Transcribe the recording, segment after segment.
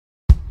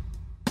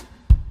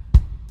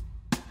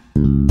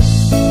Hello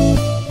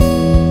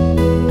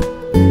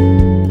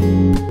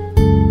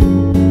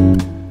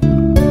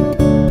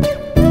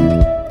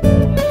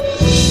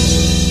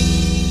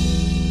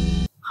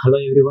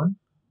everyone,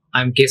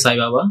 I am K.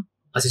 Saibaba,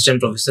 Assistant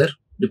Professor,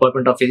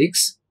 Department of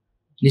Physics,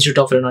 Institute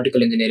of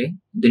Aeronautical Engineering,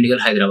 Dundigal,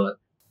 Hyderabad.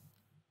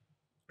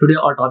 Today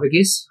our topic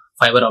is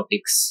fiber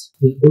optics.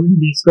 We are going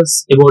to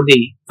discuss about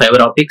the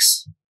fiber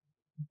optics.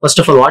 First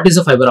of all, what is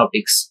the fiber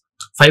optics?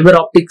 Fiber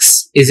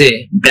optics is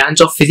a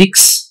branch of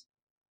physics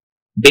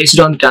based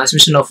on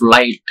transmission of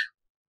light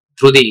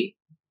through the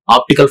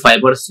optical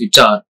fibers which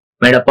are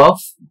made up of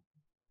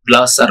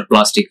glass or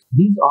plastic.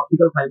 These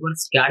optical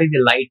fibers carry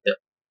the light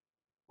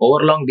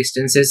over long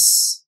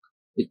distances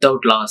without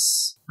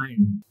loss.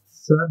 And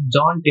Sir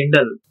John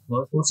Tyndall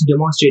was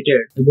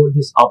demonstrated about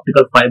this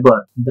optical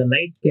fiber. The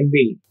light can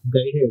be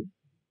guided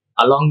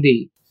along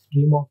the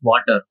stream of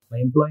water by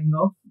employing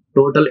of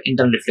total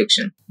internal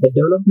reflection. The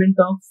development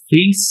of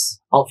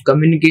fields of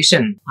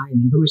communication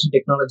and information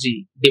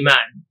technology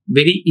demand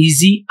very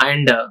easy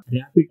and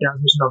rapid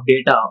transmission of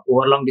data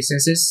over long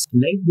distances.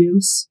 Light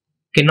waves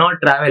cannot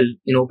travel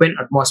in open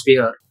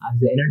atmosphere as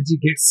the energy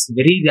gets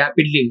very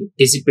rapidly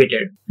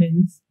dissipated.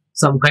 Hence,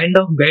 some kind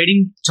of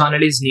guiding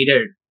channel is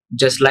needed,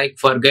 just like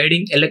for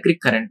guiding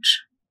electric current.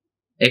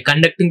 A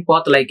conducting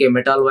path like a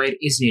metal wire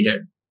is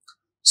needed.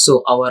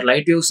 So our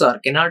light waves are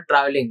cannot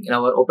traveling in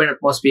our open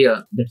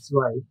atmosphere. That's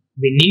why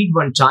we need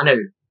one channel,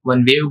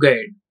 one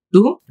waveguide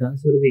to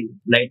transfer the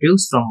light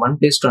waves from one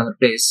place to another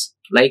place,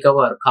 like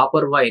our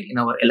copper wire in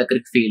our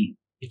electric field,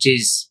 which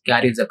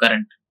carries the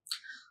current.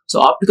 So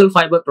optical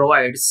fiber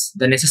provides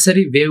the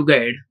necessary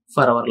waveguide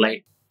for our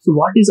light. So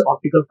what is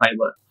optical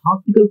fiber?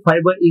 Optical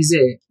fiber is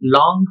a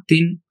long,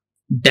 thin,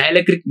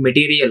 dielectric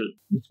material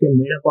which can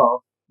be made up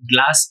of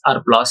glass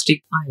or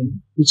plastic and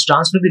which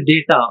transfer the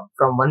data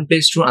from one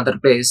place to another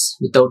place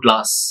without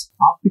loss.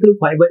 Optical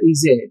fiber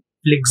is a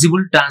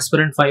flexible,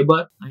 transparent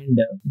fiber and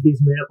it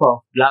is made up of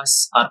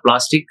glass or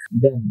plastic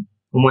than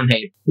human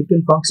hair. It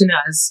can function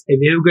as a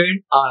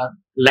waveguide or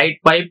light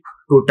pipe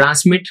to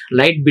transmit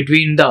light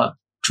between the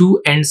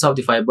two ends of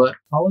the fiber.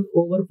 Power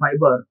over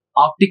fiber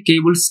optic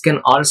cables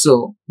can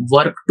also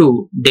work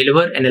to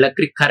deliver an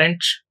electric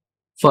current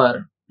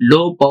for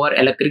low power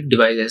electric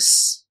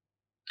devices.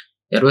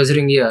 You are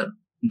measuring here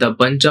the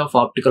bunch of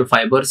optical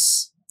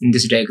fibers in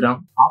this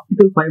diagram.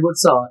 Optical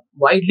fibers are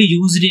widely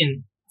used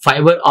in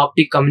fiber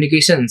optic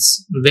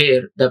communications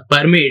where they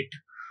permit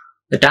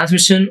the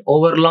transmission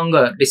over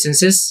longer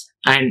distances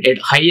and at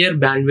higher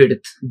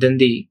bandwidth than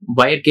the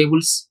wire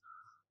cables.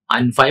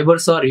 And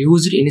fibers are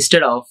used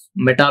instead of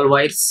metal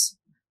wires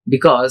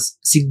because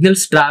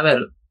signals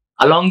travel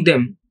along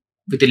them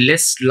with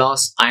less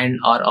loss and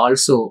are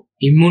also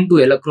immune to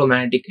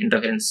electromagnetic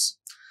interference.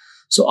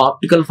 So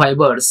optical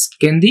fibers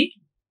can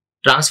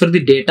transfer the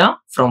data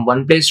from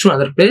one place to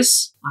another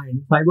place,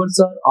 and fibers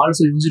are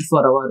also used for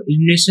our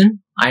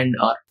illumination and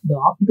art. The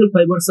optical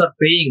fibers are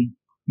playing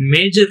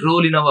major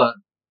role in our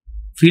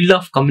field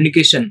of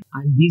communication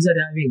and these are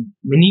having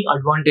many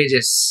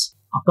advantages.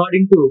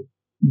 According to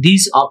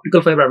these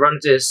optical fiber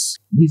advantages,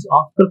 these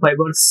optical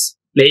fibers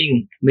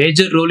playing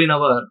major role in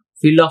our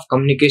field of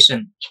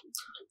communication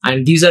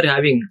and these are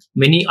having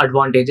many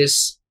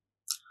advantages.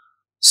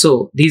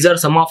 So these are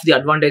some of the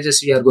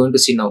advantages we are going to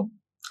see now.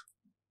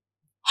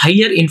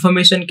 Higher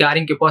information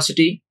carrying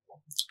capacity,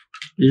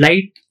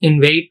 light in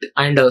weight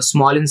and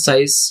small in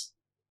size,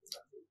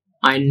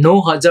 and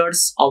no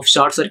hazards of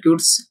short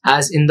circuits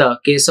as in the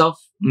case of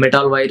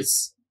metal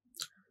wires.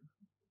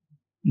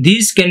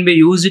 These can be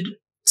used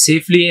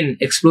safely in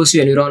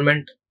explosive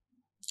environment,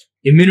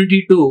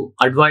 immunity to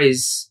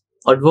adverse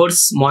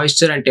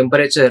moisture and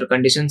temperature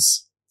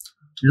conditions,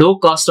 low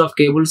cost of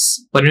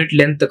cables per unit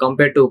length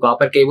compared to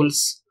copper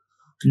cables,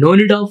 no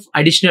need of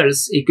additional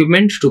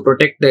equipment to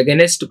protect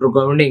against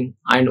grounding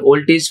and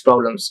voltage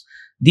problems.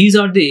 These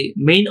are the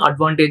main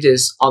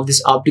advantages of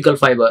this optical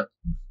fiber.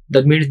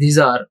 That means these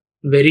are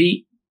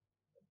very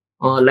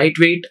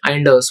lightweight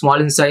and small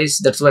in size.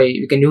 That's why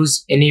you can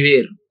use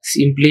anywhere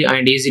simply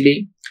and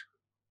easily.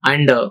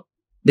 And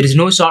there is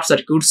no short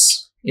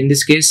circuits in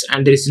this case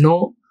and there is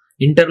no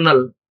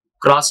internal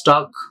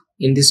crosstalk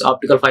in these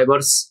optical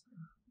fibers,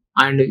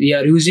 and we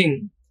are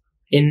using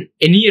in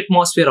any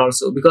atmosphere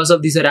also because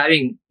of these are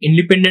having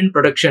independent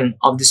production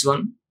of this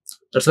one.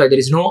 That's why there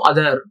is no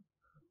other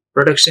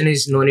production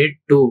is no need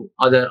to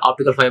other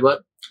optical fiber.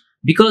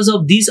 Because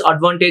of these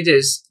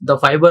advantages, the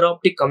fiber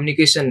optic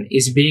communication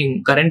is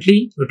being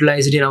currently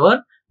utilized in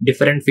our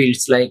different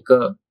fields like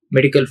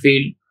medical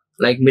field,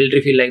 like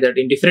military field, like that.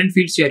 In different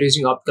fields we are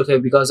using optical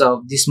fiber because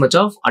of this much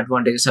of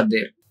advantages are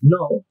there.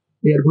 Now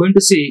we are going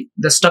to see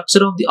the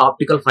structure of the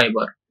optical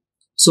fiber.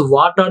 So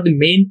what are the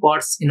main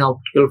parts in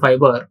optical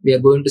fiber? We are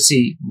going to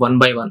see one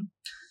by one.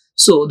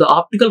 So the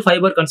optical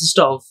fiber consists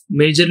of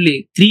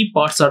majorly three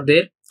parts are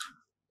there.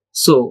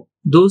 So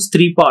those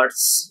three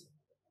parts,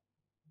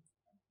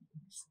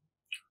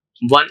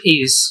 one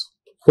is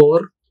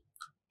core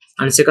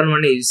and second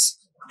one is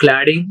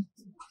cladding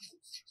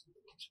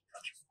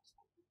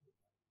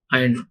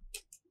and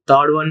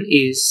third one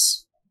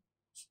is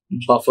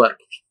buffer.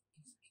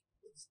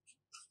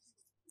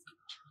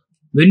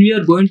 When we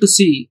are going to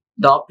see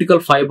the optical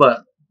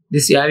fiber,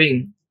 this is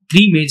having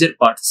three major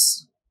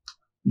parts.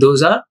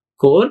 Those are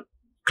core,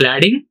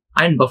 cladding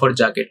and buffer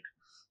jacket.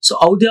 So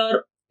how they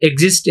are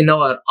exist in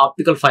our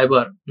optical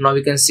fiber, now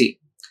we can see.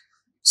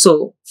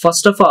 So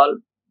first of all,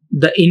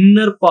 the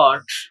inner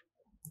part,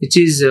 which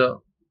is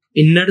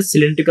inner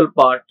cylindrical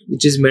part,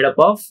 which is made up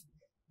of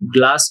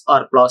glass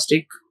or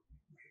plastic,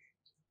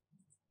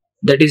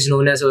 that is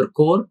known as our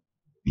core.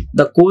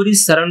 The core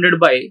is surrounded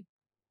by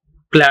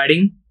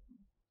cladding.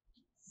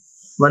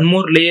 One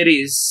more layer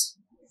is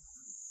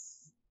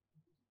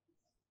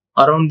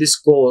around this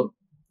core,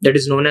 that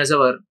is known as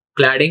our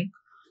cladding,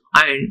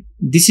 and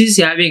this is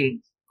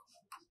having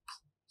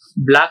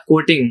black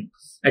coating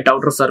at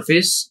outer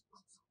surface,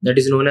 that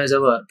is known as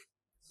our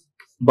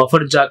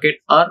buffer jacket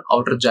or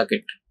outer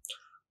jacket.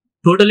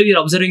 Totally we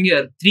are observing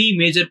here three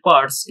major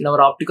parts in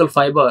our optical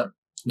fiber.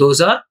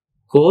 Those are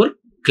core,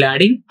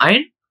 cladding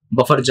and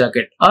buffer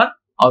jacket or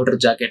outer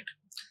jacket.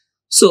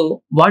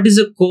 So what is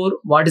the core,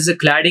 what is the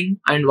cladding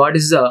and what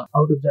is the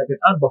outer jacket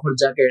or buffer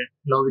jacket?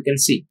 Now we can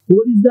see.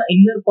 Core is the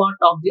inner part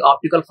of the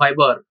optical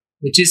fiber,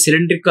 which is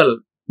cylindrical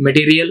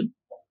material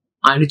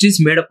and which is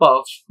made up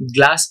of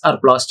glass or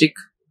plastic.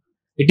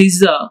 It is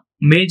the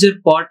major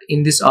part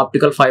in this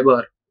optical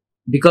fiber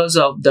because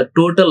of the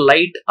total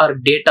light or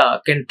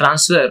data can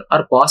transfer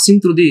or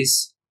passing through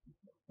this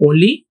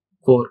only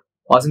core,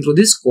 passing through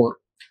this core.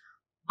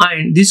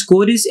 And this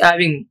core is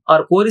having,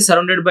 our core is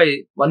surrounded by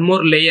one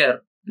more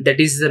layer,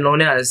 that is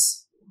known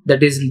as, that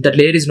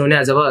layer is known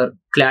as our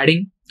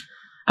cladding,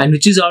 and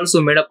which is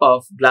also made up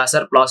of glass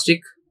or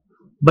plastic.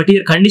 But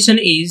here condition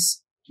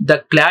is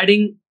the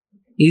cladding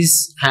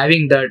is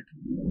having that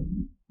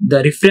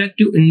the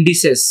refractive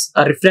indices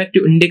or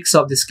refractive index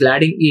of this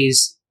cladding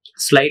is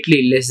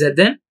slightly lesser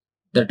than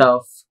that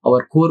of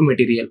our core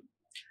material.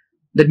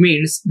 That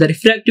means the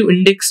refractive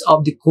index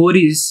of the core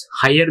is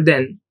higher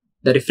than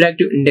the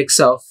refractive index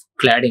of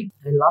cladding.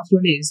 And last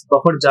one is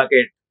buffer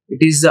jacket.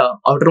 It is the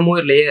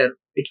outermost layer.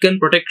 It can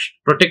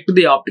protect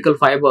the optical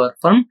fiber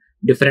from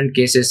different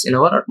cases in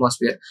our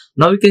atmosphere.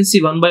 Now we can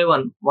see one by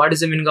one what is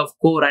the meaning of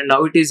core and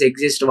how it is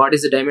exist, what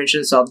is the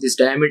dimensions of this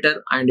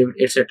diameter and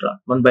etc.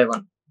 one by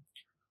one.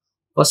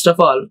 First of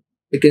all,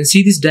 you can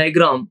see this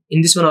diagram.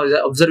 In this one I was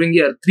observing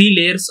here three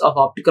layers of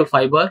optical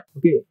fiber.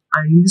 Okay,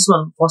 and in this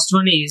one, first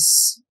one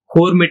is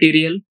core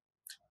material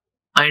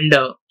and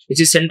which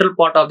is central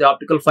part of the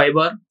optical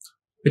fiber,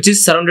 which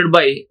is surrounded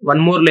by one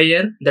more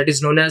layer that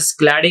is known as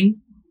cladding.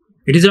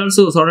 It is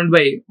also surrounded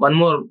by one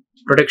more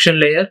protection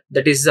layer,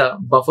 that is the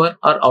buffer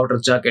or outer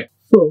jacket.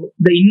 So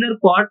the inner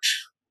part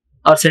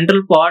or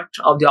central part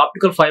of the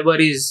optical fiber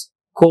is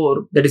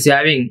core, that is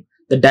having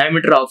the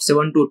diameter of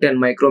 7 to 10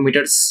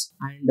 micrometers,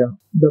 and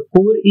the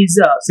core is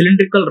a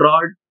cylindrical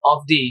rod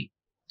of the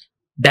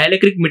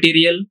dielectric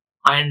material,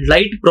 and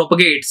light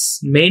propagates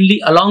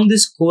mainly along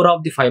this core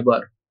of the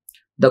fiber.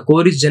 The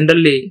core is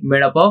generally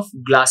made up of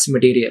glass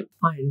material.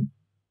 And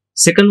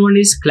second one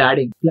is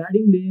cladding.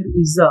 Cladding layer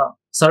is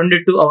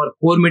surrounded to our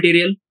core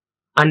material,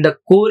 and the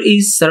core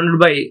is surrounded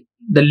by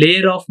the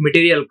layer of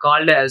material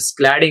called as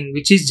cladding,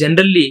 which is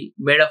generally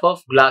made up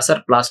of glass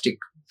or plastic.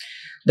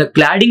 The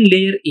cladding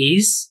layer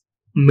is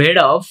made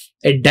of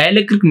a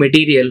dielectric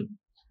material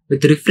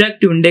with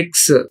refractive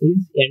index is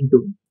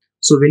N2.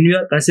 So when we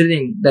are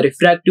considering the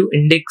refractive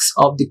index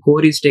of the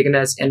core is taken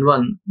as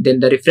N1, then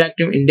the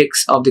refractive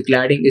index of the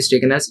cladding is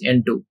taken as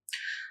N2.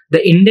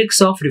 The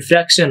index of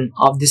refraction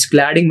of this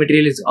cladding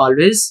material is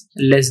always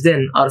less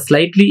than or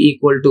slightly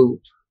equal to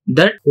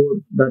that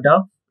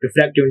of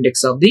refractive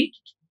index of the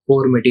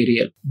core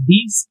material.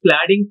 These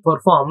cladding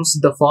performs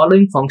the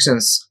following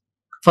functions.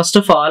 First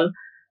of all,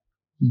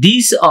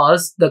 these are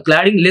the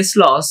cladding less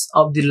loss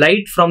of the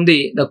light from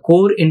the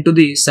core into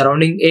the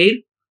surrounding air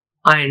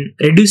and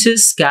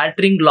reduces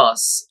scattering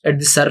loss at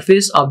the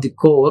surface of the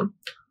core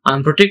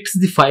and protects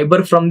the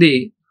fiber from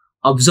the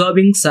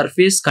absorbing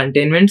surface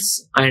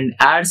containments and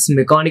adds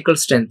mechanical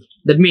strength.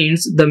 That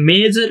means the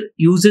major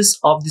uses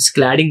of this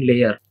cladding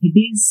layer, it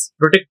is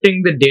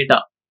protecting the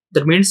data.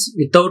 That means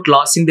without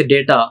losing the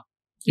data,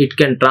 it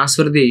can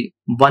transfer the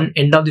one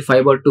end of the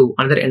fiber to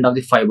another end of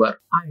the fiber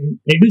and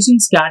reducing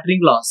scattering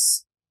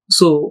loss.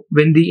 So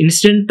when the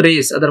incident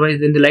rays, otherwise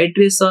when the light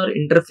rays are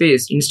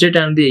incident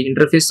on the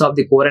interface of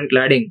the core and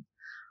cladding,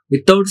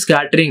 without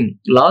scattering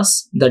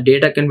loss, the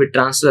data can be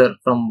transferred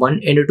from one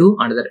end to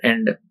another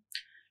end. At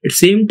the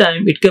same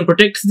time, it can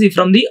protect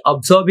from the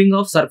absorbing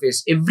of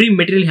surface. Every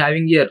material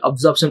having here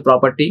absorption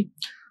property.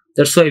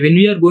 That's why when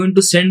we are going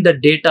to send the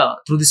data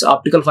through this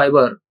optical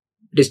fiber,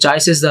 these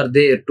choices are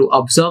there to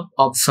absorb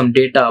of some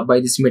data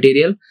by this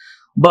material.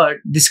 But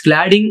this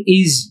cladding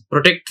is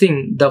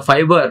protecting the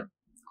fiber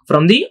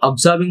from the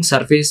absorbing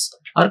surface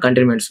or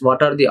containments.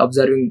 What are the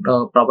observing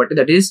property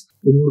that is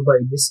removed by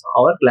this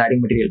our cladding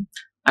material.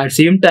 At the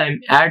same time,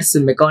 adds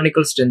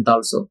mechanical strength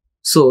also.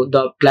 So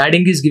the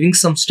cladding is giving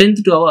some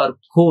strength to our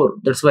core.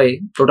 That's why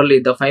totally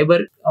the fiber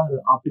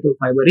or optical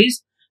fiber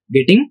is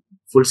getting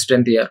full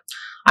strength here.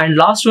 And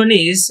last one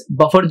is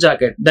buffer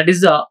jacket. That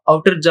is the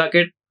outer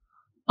jacket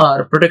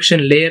or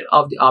protection layer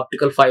of the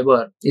optical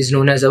fiber is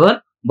known as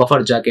our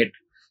buffer jacket.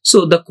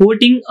 So the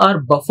coating or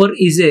buffer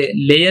is a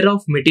layer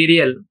of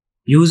material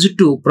used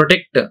to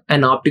protect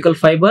an optical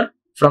fiber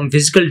from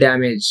physical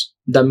damage.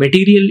 The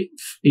material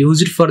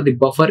used for the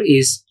buffer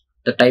is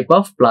the type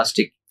of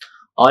plastic.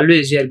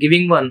 Always we are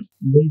giving one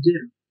major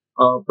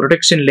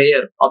protection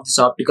layer of this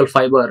optical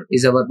fiber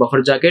is our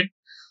buffer jacket.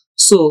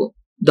 So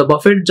the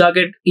buffer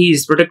jacket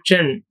is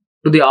protection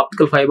to the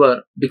optical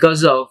fiber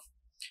because of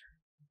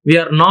we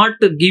are not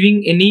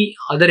giving any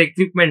other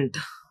equipment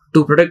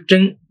to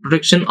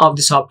protection of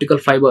this optical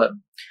fiber.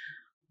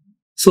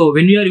 So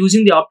when we are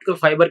using the optical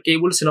fiber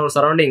cables in our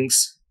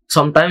surroundings,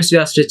 sometimes we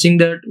are stretching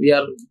that, we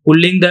are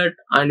pulling that,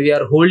 and we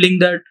are holding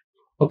that.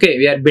 Okay,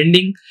 we are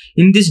bending.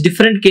 In these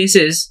different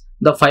cases,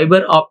 the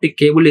fiber optic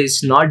cable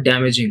is not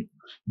damaging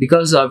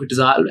because of it is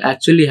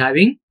actually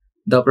having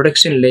the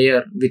protection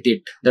layer with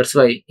it. That's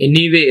why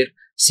anywhere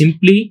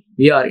simply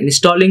we are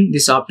installing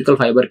this optical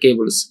fiber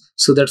cables.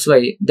 So that's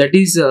why that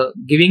is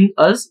giving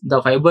us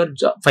the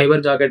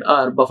fiber jacket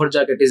or buffer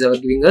jacket is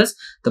giving us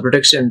the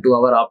protection to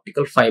our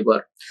optical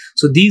fiber.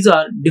 So these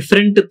are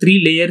different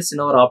three layers in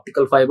our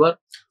optical fiber,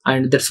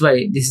 and that's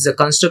why this is a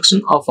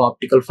construction of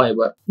optical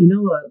fiber. In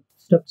our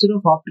structure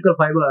of optical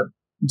fiber,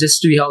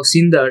 just we have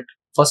seen that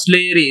first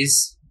layer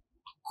is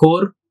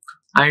core,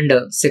 and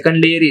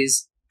second layer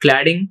is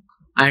cladding,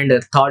 and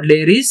third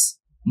layer is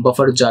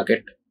buffer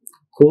jacket.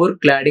 Core,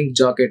 cladding,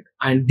 jacket,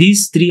 and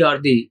these three are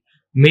the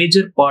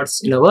major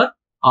parts in our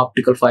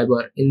optical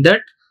fiber. In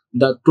that,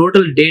 the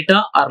total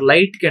data or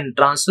light can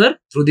transfer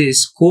through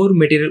this core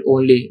material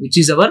only, which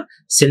is our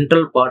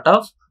central part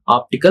of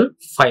optical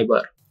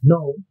fiber.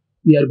 Now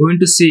we are going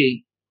to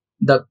see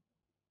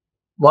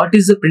what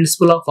is the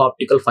principle of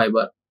optical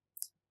fiber.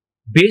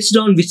 Based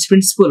on which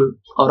principle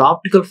our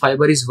optical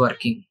fiber is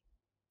working.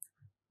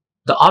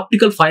 The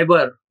optical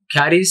fiber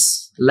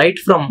carries light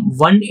from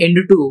one end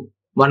to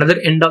another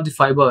end of the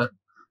fiber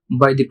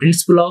by the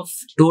principle of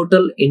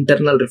total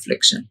internal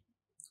reflection.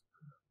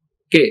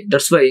 Okay,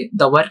 that's why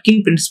the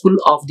working principle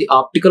of the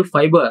optical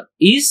fiber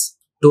is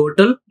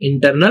total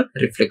internal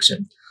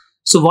reflection.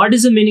 So what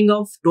is the meaning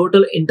of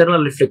total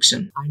internal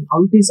reflection and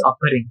how it is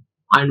occurring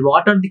and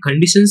what are the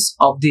conditions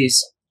of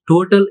this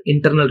total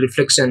internal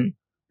reflection?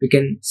 We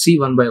can see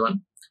one by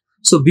one.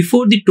 So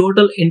before the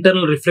total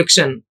internal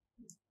reflection,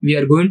 we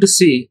are going to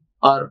see,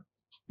 or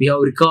we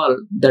have recalled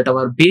that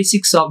our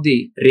basics of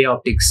the ray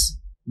optics,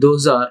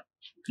 those are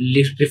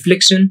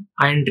reflection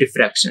and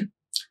refraction.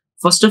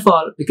 First of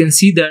all, we can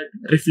see that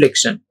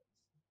reflection.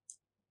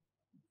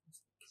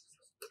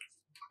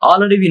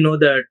 Already we know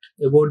that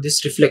about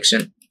this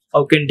reflection.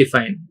 How can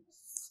define?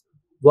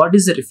 What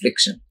is the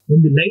reflection?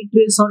 When the light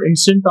rays are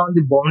incident on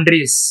the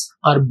boundaries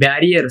or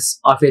barriers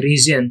of a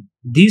region,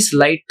 these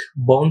light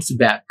bounce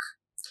back.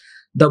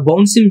 The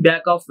bouncing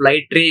back of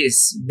light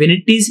rays when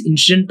it is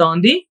incident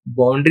on the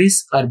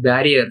boundaries or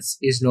barriers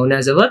is known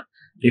as our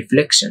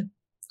reflection.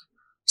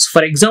 So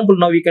for example,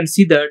 now we can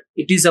see that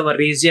it is our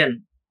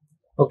region.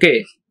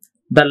 Okay,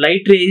 the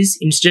light ray is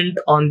incident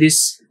on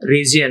this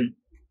region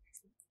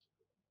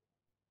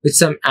with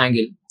some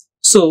angle.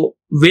 So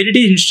where it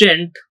is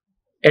incident,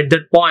 at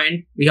that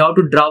point we have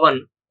to draw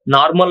one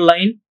normal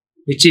line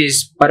which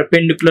is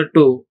perpendicular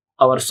to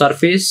our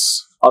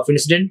surface of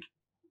incident.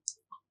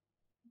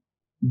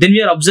 Then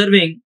we are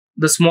observing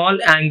the small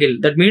angle.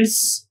 That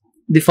means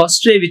the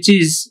first ray which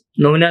is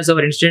known as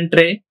our incident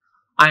ray,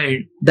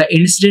 and the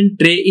incident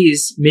ray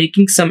is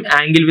making some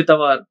angle with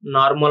our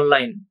normal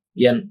line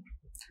n.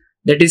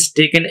 That is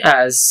taken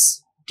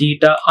as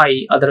theta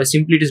I, otherwise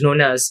simply it is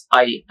known as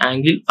I,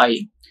 angle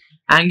I.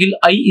 Angle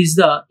I is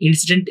the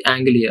incident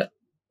angle here.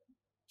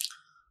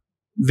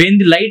 When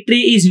the light ray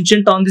is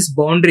incident on this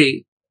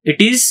boundary,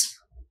 it is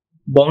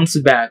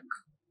bounced back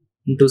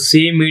into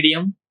same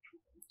medium.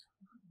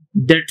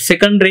 That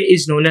second ray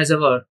is known as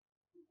our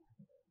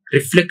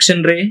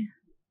reflection ray,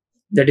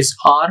 that is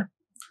R,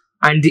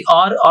 and the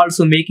R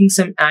also making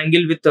some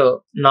angle with a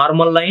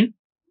normal line,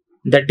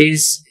 that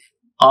is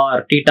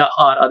R, theta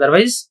R,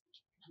 otherwise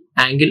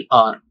angle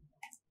R.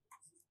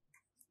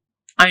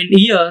 And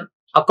here,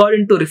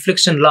 according to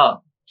reflection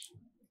law,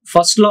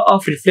 first law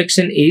of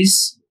reflection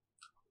is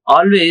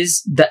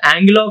always the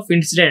angle of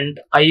incident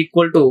I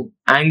equal to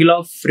angle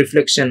of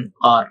reflection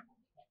R.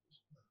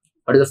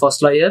 What is the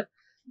first law here?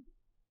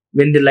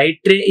 When the light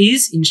ray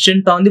is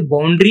incident on the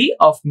boundary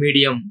of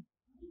medium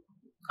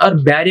or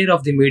barrier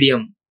of the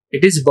medium,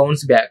 it is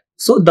bounced back.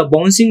 So the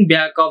bouncing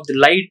back of the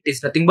light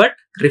is nothing but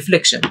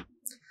reflection.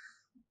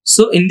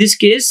 So in this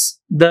case,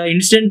 the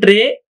incident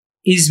ray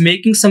is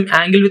making some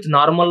angle with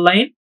normal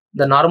line,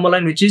 the normal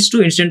line which is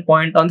to incident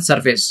point on the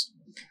surface,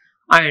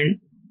 and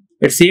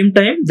at the same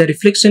time the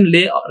reflection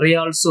ray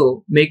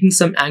also making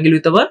some angle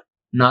with our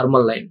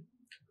normal line,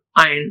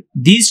 and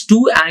these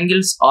two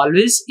angles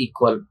always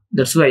equal.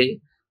 That's why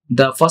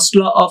the first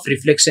law of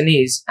reflection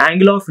is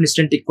angle of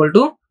incident equal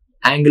to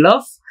angle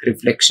of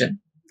reflection.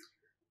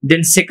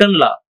 Then second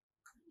law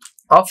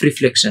of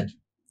reflection.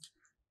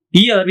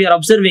 Here we are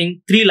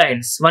observing three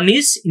lines. One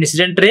is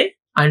incident ray,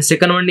 and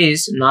second one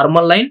is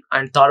normal line,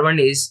 and third one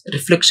is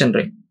reflection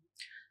ray.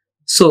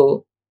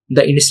 So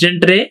the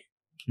incident ray,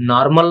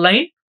 normal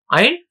line,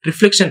 and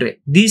reflection ray,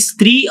 these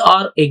three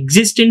are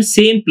exist in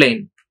same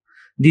plane.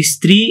 These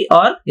three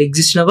are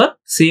exist in our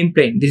same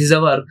plane. This is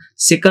our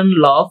second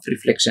law of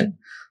reflection.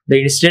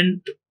 The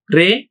incident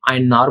ray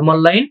and normal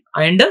line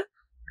and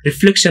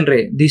reflection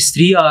ray, these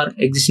three are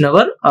exist in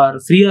our, or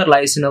three are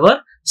lies in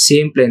our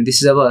same plane.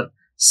 This is our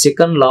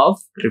second law of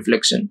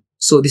reflection.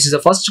 So this is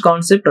the first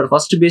concept or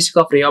first basic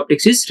of ray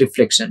optics is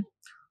reflection.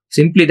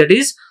 Simply that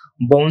is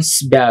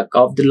bounce back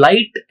of the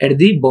light at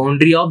the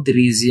boundary of the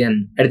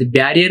region, at the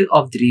barrier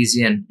of the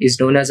region, is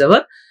known as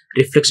our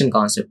reflection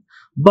concept.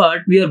 But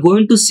we are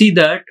going to see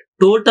that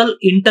total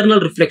internal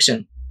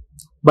reflection.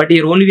 But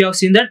here only we have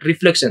seen that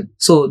reflection.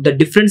 So the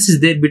difference is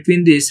there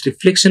between this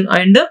reflection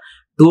and the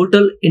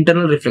total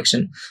internal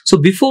reflection. So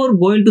before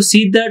going to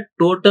see that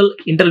total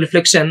internal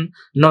reflection,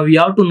 now we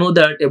have to know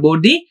that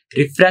about the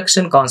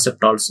refraction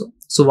concept also.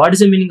 So what is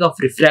the meaning of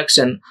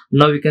refraction?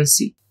 Now we can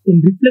see.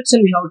 In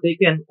reflection, we have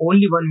taken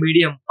only one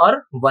medium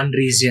or one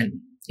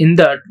region. In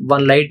that,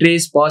 one light ray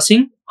is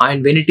passing,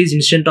 and when it is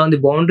incident on the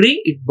boundary,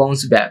 it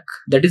bounces back.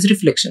 That is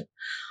reflection.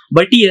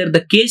 But here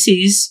the case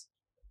is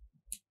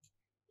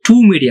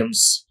two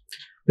mediums.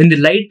 When the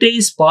light ray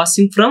is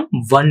passing from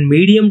one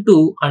medium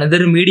to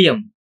another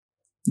medium,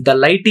 the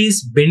light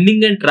is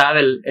bending and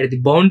travel at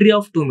the boundary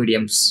of two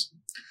mediums.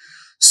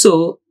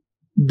 So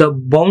the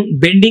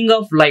bending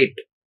of light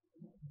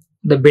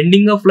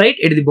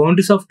at the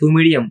boundaries of two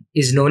medium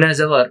is known as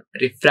our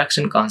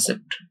refraction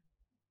concept.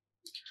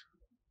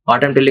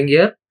 What I am telling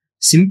here,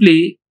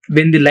 simply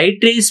when the light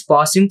ray is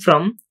passing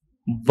from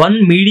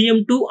one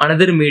medium to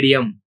another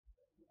medium,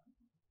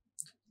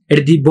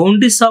 at the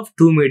boundaries of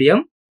two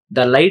medium,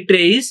 the light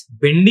ray is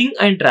bending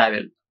and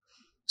travel.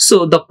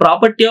 So the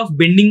property of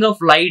bending of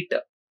light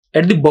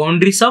at the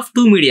boundaries of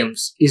two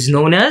mediums is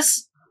known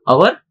as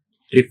our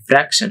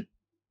refraction.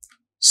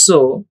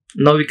 So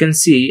now we can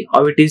see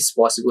how it is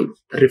possible.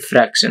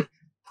 Refraction.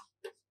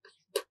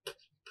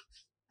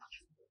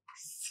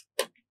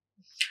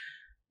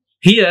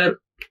 Here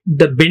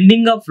the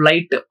bending of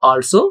light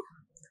also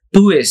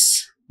two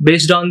ways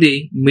based on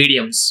the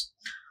mediums.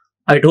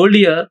 I told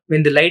you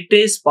when the light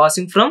ray is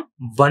passing from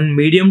one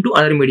medium to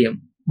another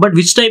medium. But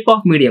which type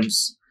of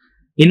mediums?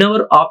 In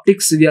our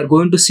optics, we are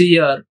going to see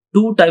here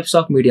two types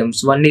of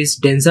mediums. One is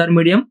denser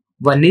medium,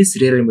 one is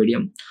rarer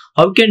medium.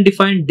 How can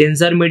define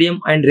denser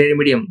medium and rare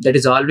medium? That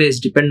is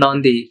always depend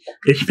on the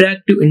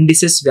refractive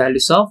indices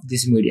values of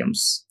these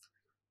mediums.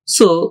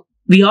 So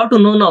we have to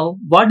know now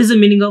what is the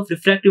meaning of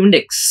refractive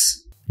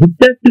index.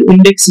 Refractive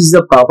index is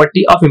the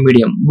property of a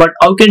medium, but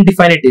how can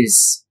define it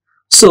is?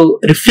 So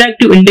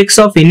refractive index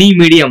of any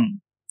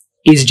medium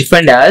is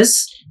defined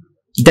as,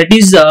 that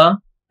is the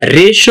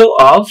ratio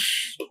of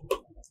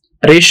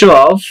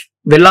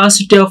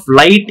velocity of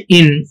light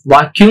in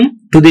vacuum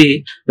to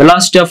the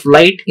velocity of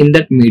light in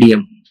that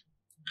medium.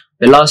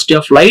 Velocity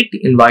of light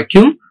in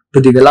vacuum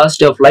to the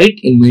velocity of light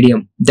in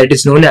medium. That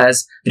is known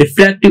as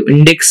refractive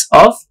index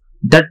of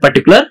that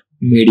particular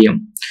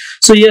medium.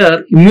 So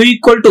here mu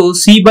equal to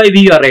C by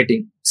V you are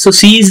writing. So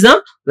C is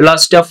the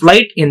velocity of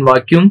light in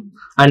vacuum,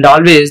 and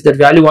always that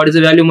value, what is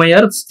the value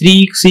here?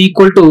 C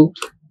equal to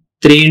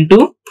 3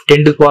 into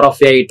 10 to the power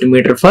of 8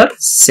 meter per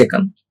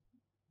second.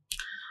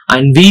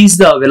 And V is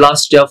the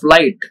velocity of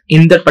light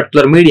in that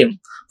particular medium.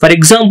 For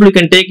example, you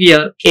can take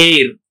here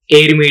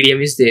air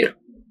medium is there.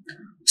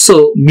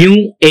 So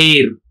mu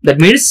air, that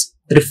means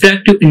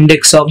refractive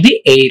index of the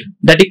air,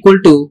 that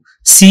equal to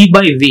C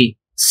by V.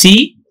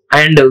 C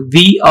and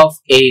V of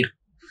air.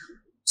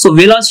 So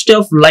velocity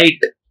of light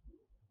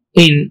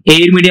in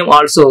air medium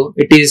also,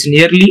 it is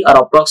nearly or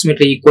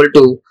approximately equal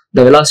to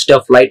the velocity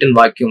of light in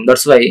vacuum.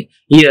 That's why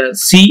here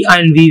C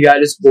and V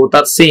values both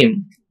are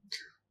same.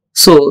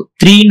 So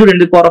 3 into 10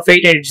 to the power of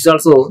 8, and it is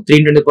also 3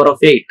 into 10 to the power of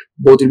 8.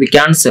 Both will be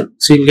cancelled.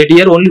 So you will get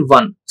here only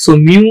 1. So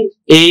mu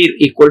air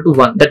equal to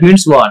 1. That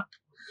means what?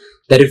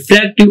 The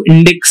refractive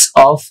index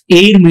of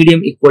air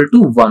medium equal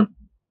to 1.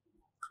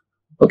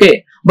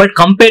 Okay. But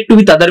compared to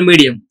with other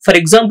medium, for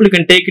example, you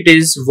can take it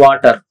is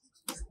water.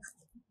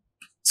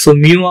 So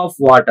mu of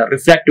water,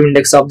 refractive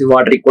index of the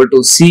water equal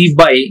to C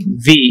by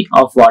V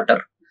of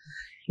water.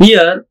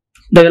 Here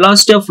the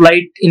velocity of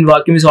light in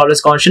vacuum is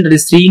always constant, that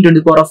is 3 into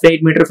the power of 8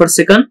 meter per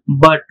second,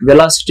 but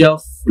velocity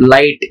of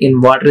light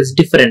in water is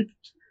different.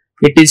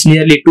 It is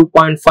nearly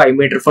 2.5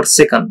 meter per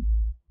second.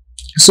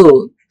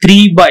 So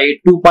 3 by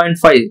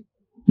 2.5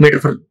 meter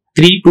per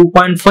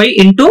 2.5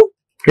 into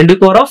 10 to the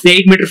power of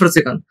 8 meter per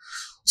second.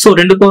 So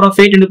 10 to the power of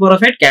 8 into the power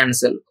of 8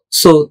 cancel.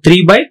 So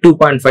 3 by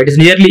 2.5 is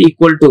nearly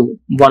equal to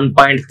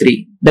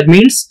 1.3. That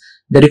means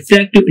the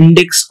refractive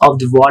index of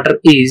the water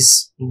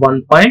is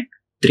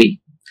 1.3.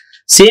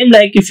 Same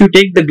like if you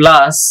take the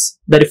glass,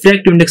 the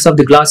refractive index of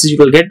the glass is, you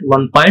will get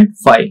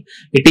 1.5.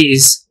 It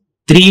is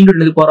 3 into 10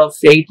 to the power of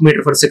 8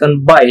 meter per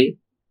second by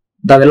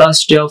the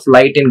velocity of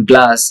light in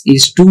glass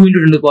is 2 into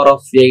 10 to the power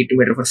of 8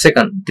 meter per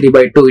second. 3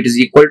 by 2, it is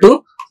equal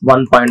to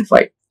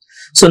 1.5.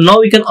 So now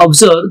we can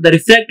observe the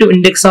refractive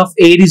index of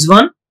air is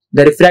 1,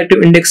 the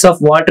refractive index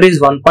of water is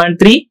 1.3,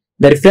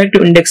 the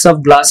refractive index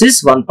of glass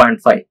is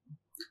 1.5.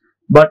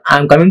 But I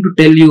am coming to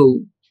tell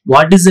you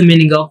what is the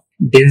meaning of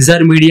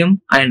denser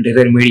medium and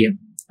rarer medium,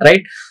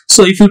 right?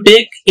 So if you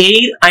take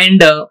air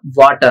and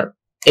water,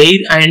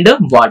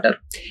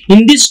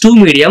 in these two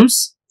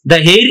mediums, the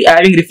air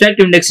having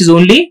refractive index is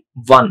only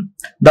 1,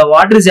 the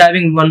water is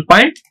having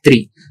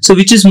 1.3. So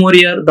which is more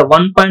here? The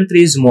 1.3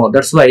 is more.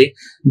 That's why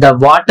the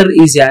water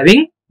is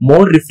having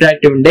more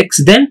refractive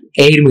index than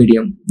air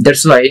medium.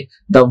 That's why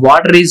the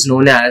water is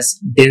known as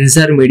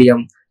denser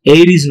medium,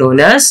 air is known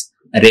as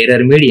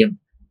rarer medium.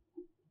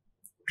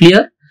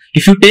 Clear?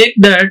 If you take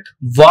that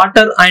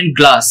water and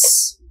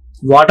glass,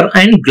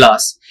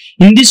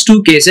 in these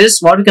two cases,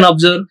 what we can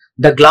observe,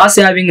 the glass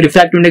having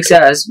refractive index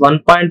as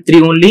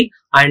 1.3 only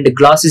and the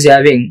glass is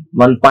having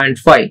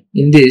 1.5.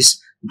 In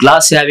this,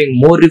 glass having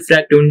more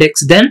refractive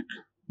index than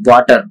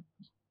water.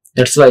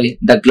 That's why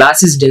the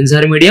glass is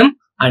denser medium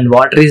and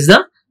water is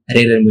the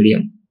rarer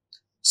medium.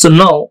 So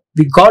now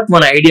we got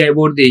one idea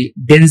about the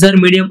denser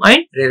medium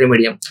and rarer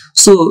medium.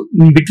 So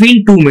in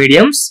between two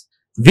mediums,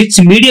 which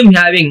medium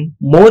having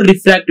more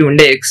refractive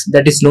index,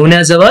 that is known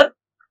as our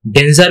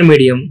denser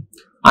medium,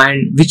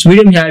 and which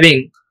medium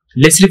having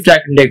less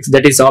refractive index,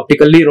 that is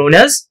optically known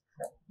as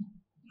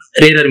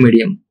rarer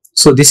medium.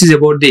 So this is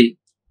about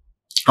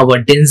our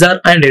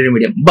denser and rarer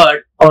medium.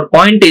 But our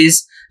point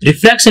is,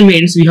 refraction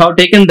means we have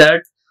taken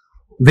that,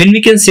 when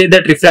we can say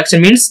that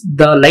refraction means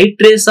the light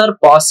rays are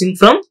passing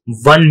from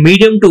one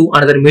medium to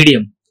another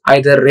medium,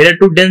 either rarer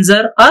to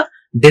denser or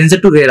denser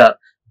to rarer.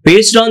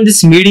 Based on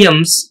these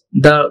mediums,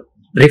 the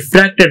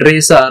refracted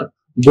rays are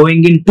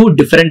going in two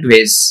different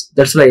ways.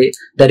 That's why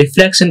the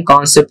refraction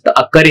concept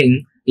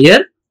occurring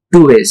here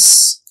two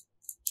ways.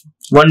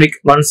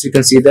 Once we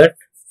can see that.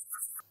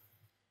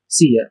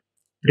 See here,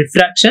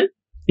 refraction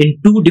in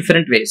two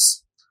different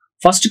ways.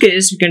 First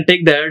case, we can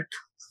take that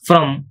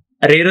from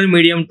rarer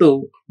medium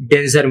to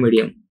denser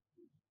medium.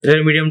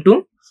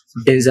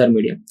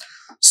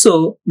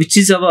 So which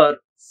is our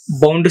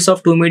boundaries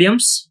of two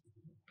mediums?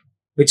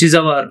 Which is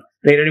our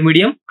rarer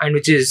medium and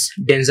which is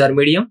denser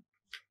medium?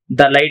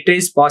 The light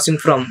rays passing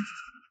from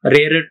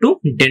rarer to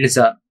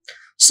denser.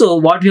 So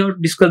what we have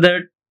discussed,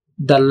 that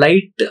the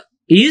light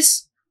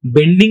is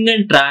bending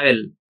and travel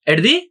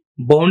at the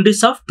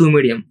boundaries of two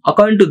medium.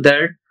 According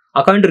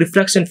to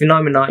refraction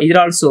phenomena, here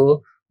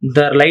also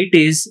the light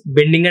is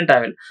bending and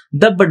travel.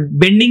 But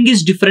bending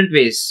is different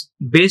ways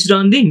based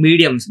on the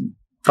mediums,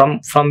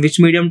 from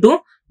which medium to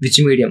which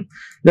medium.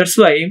 That's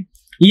why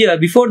here,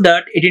 before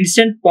that, at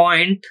instant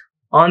point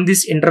on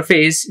this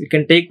interface, we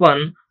can take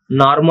one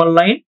normal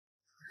line,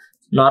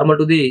 normal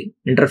to the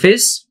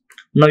interface.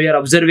 Now we are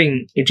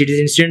observing it is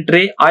incident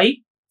ray I,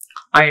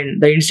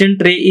 and the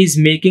incident ray is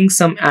making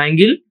some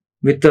angle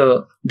with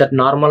that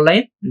normal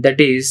line, that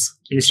is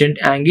incident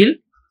angle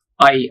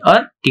I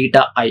or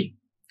theta I.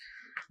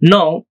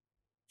 Now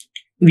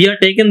we are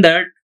taken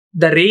that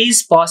the ray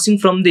is passing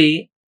from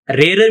the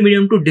rarer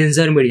medium to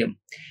denser medium.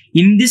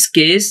 In this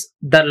case,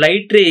 the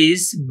light ray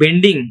is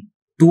bending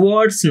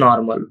towards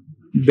normal.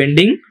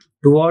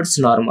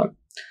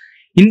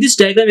 In this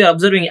diagram, we are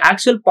observing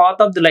actual path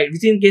of the light,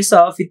 which in case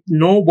of with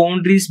no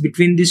boundaries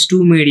between these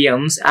two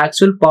mediums,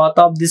 actual path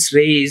of this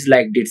ray is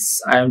like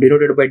this. I am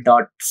denoted by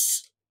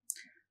dots.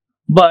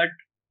 But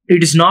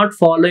it is not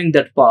following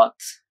that path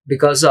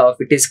because of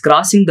it is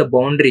crossing the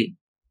boundary.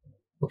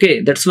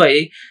 Okay, that's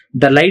why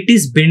the light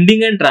is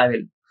bending and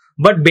travel.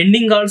 But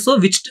bending also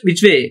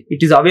which way?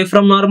 It is away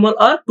from normal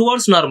or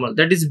towards normal.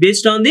 That is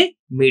based on the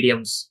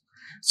mediums.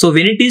 So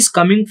when it is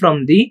coming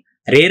from the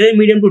rarer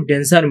medium to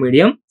denser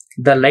medium,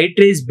 the light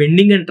ray is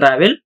bending and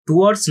travel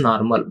towards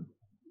normal.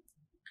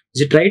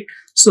 Is it right?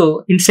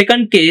 So in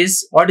second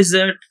case, what is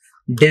that?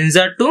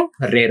 Denser to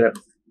rarer.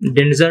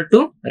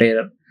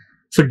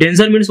 So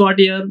denser means what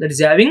here? That is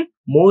having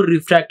more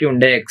refractive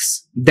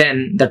index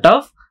than that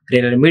of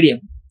rarer medium,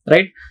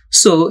 right?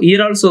 So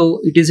here also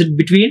it is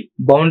between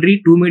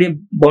boundary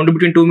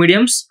between two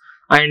mediums,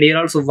 and here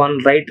also one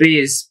light ray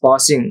is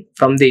passing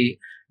from the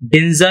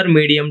denser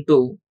medium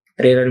to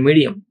rarer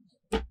medium.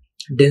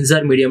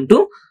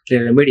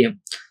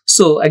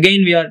 So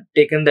again we are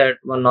taken that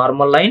one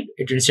normal line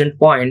at incident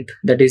point,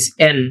 that is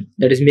N,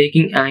 that is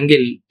making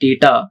angle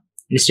theta,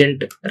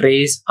 incident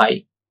rays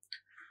I.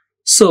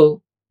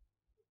 So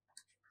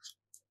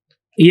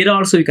here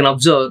also we can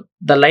observe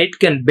the light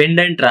can bend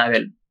and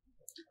travel,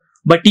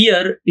 but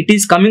here it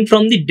is coming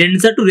from the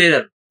denser to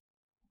rarer.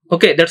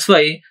 Okay, that's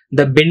why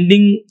the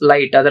bending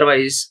light,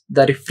 otherwise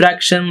the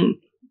refraction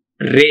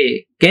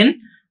ray can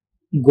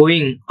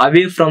going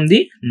away from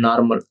the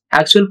normal.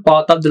 Actual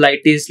path of the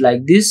light is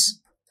like this.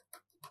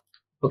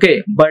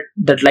 Okay, but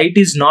that light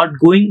is not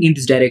going in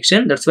this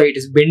direction. That's why it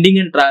is bending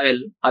and travel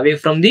away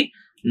from the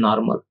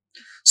normal.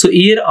 So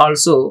here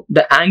also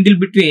the angle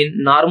between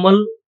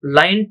normal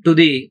line to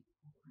the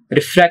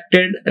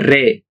refracted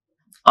ray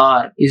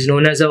R is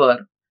known as our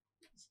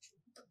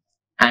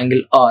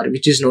angle R,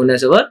 which is known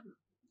as our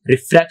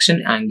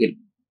refraction angle.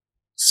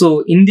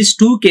 So in these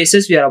two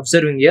cases we are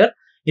observing here,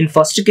 In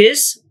first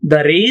case,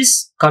 the ray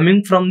is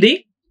coming from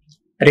the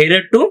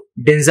rarer to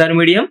denser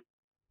medium.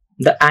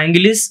 The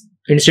angle is,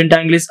 incident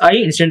angle is I,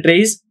 incident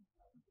ray is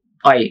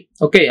I.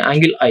 Okay,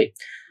 angle I.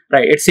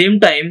 Right. At same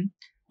time,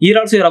 here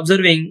also you are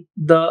observing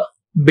the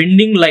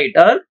bending light,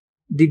 or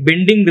the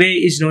bending ray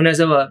is known as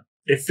our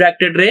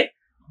refracted ray.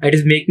 It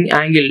is making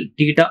angle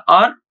theta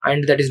r,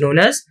 and that is known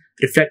as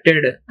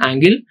refracted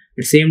angle.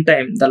 At same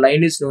time, the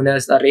line is known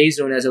as, the ray is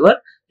known as our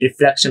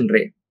refraction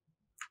ray.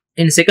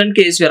 In second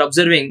case, we are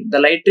observing the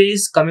light ray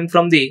is coming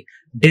from the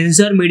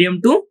denser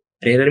medium to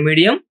rarer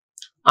medium,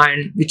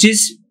 and which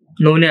is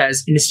known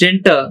as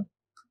incident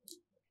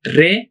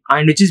ray,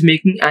 and which is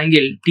making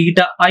angle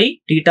theta I.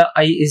 Theta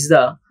I is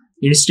the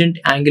incident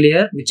angle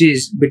here, which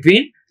is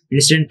between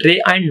incident ray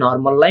and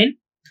normal line.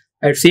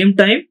 At same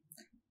time,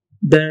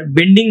 the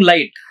bending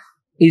light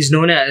is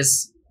known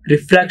as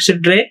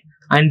refraction ray,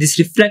 and this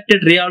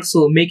refracted ray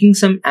also making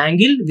some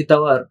angle with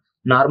our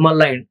normal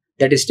line,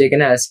 that is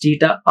taken as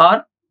theta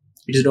r.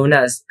 It is known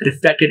as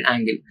refracted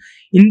angle.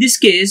 In this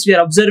case, we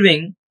are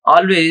observing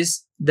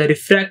always the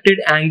refracted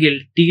angle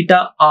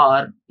theta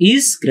r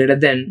is greater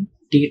than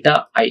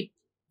theta I.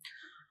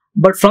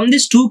 But from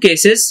these two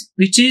cases,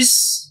 which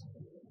is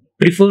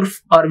prefer,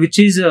 or which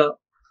is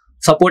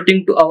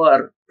supporting to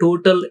our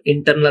total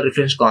internal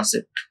reference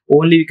concept,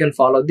 only we can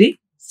follow the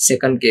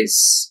second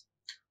case.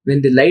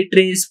 When the light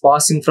ray is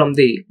passing from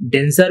the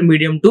denser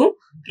medium to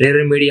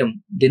rarer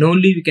medium, then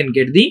only we can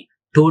get the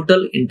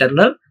total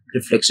internal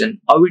reflection.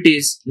 How it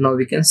is, now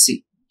we can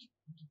see.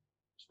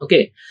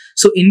 Okay,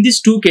 so in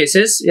these two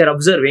cases we are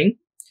observing.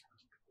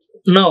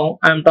 Now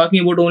I am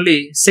talking about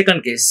only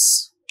second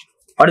case.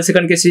 What is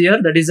second case here?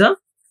 That is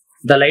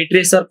the light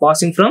rays are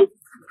passing from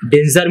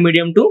denser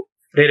medium to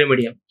rarer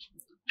medium,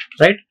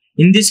 right?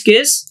 In this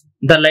case,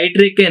 the light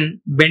ray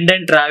can bend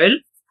and travel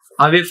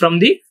away from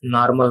the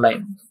normal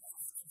line,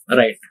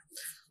 right?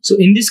 So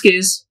in this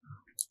case,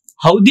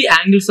 how the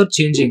angles are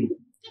changing,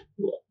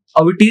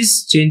 how it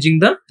is changing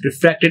the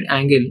refracted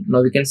angle,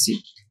 now we can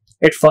see.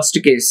 At first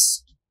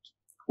case,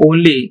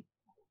 only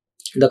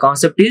the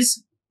concept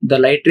is the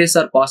light rays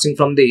are passing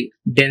from the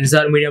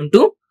denser medium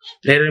to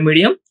rarer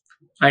medium,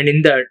 and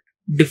in that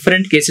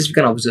different cases we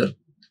can observe.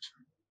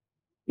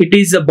 It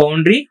is a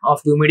boundary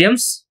of two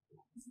mediums.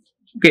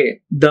 Okay,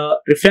 the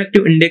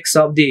refractive index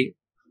of the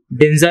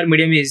denser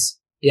medium is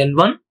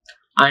n1,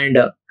 and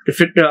the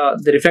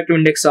refractive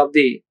index of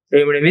the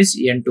rarer medium is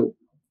n2.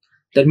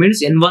 That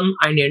means n1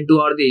 and n2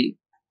 are the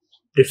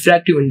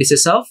refractive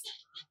indices of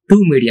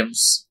two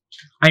mediums,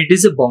 and it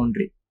is a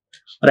boundary.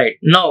 Right,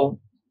 now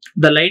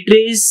the light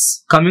ray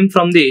is coming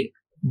from the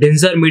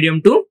denser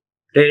medium to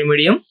rarer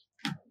medium,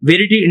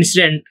 where it is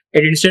incident.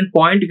 At incident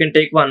point, you can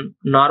take one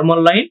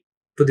normal line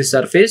to the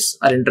surface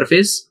or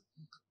interface,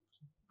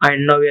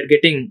 and now we are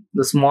getting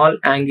the small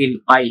angle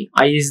I.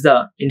 I is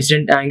the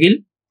incident angle,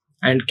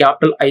 and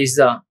capital I is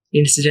the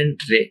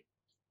incident ray.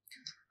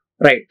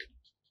 Right,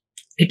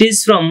 it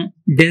is from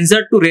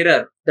denser to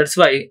rarer. That's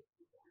why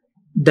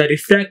the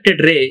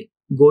refracted ray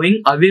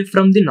going away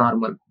from the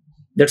normal.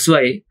 That's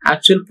why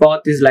actual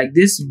path is like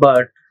this,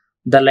 but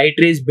the light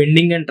ray is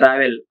bending and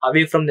travel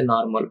away from the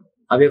normal,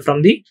 away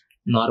from the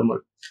normal.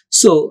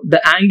 So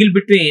the angle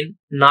between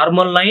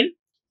normal line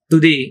to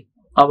the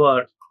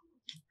our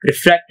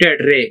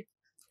refracted ray,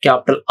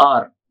 capital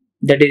R,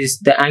 that is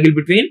the angle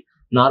between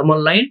normal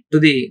line to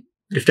the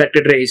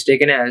refracted ray, is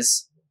taken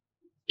as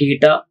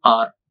theta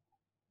r.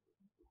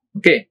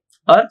 Okay,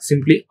 or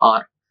simply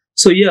r.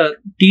 So here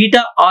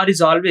theta r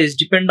is always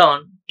depend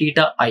on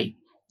theta I.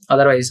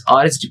 Otherwise,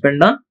 r is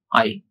depend on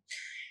I.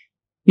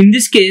 In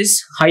this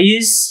case, I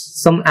is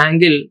some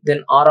angle,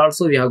 then r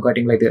also we have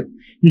getting like that.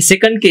 In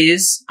second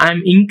case, I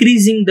am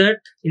increasing that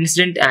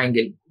incident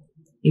angle.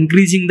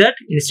 Increasing that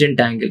incident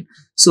angle.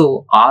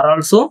 So r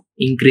also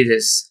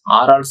increases.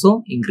 R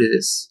also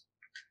increases.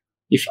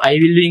 If I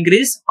will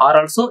increase, r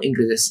also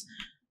increases.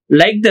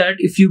 Like that,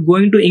 if you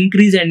going to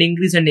increase and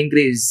increase and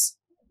increase,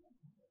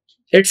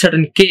 at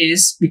certain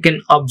case, we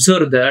can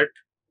observe that.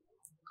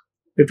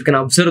 If we can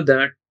observe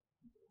that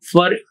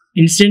for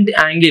incident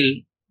angle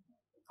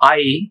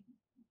I,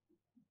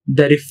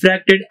 the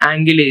refracted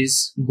angle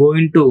is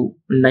going to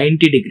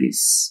 90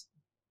 degrees.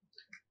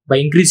 By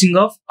increasing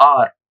of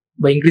r,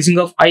 by increasing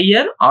of I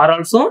here, r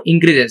also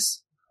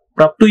increases.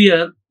 Up to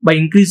here, by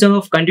increasing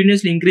of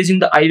continuously increasing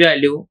the I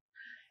value,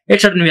 at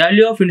certain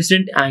value of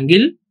incident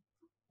angle,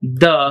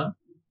 the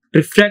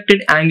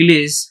refracted angle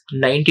is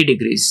 90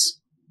 degrees.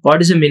 What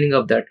is the meaning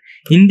of that?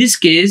 In this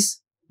case,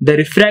 the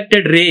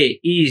refracted ray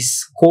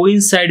is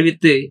coincide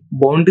with the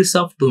boundaries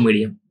of two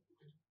medium.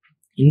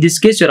 In this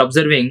case, you are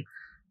observing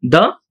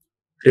the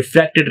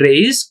refracted ray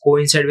is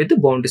coincide with the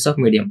boundaries of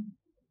medium.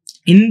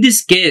 In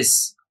this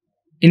case,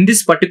 in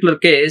this particular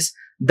case,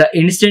 the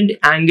incident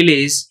angle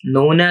is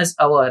known as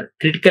our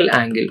critical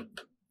angle.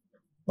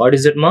 What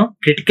is it, ma?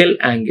 Critical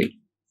angle.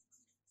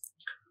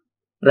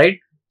 Right?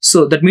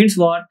 So that means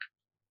what?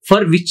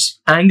 For which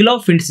angle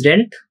of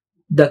incident,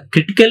 the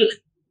critical,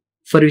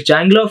 for which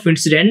angle of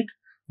incident,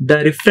 the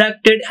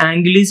refracted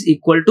angle is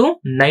equal to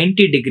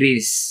 90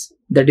 degrees.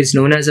 That is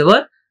known as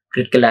our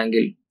critical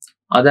angle.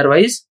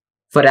 Otherwise,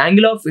 for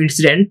angle of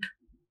incident,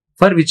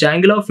 for which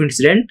angle of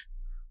incident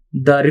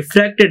the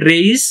refracted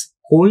rays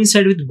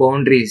coincide with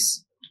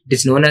boundaries, it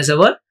is known as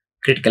our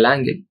critical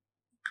angle.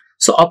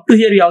 So up to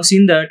here we have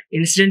seen that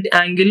incident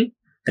angle,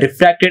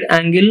 refracted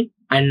angle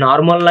and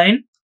normal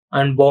line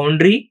and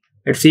boundary.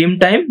 At the same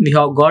time we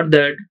have got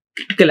that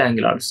critical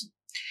angle also.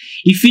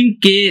 If you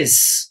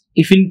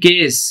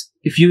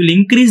will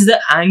increase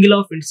the angle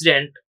of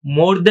incident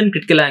more than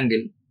critical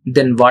angle,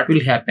 then what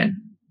will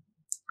happen?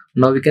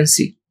 Now we can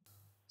see.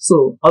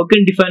 So how can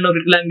we define our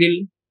critical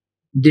angle?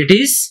 That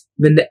is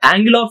when the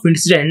angle of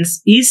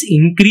incidence is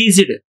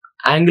increased,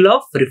 angle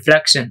of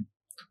refraction.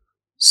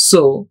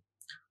 So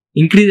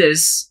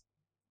increases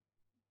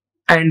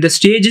and the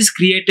stage is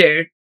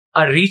created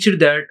or reached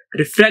that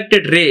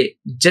refracted ray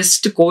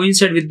just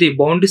coincide with the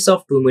boundaries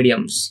of two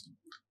mediums.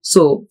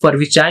 So for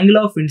which angle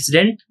of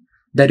incident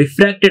the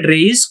refracted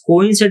rays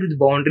coincide with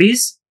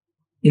boundaries,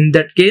 in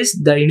that case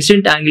the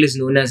incident angle is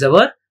known as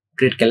our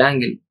critical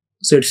angle.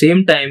 So at the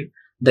same time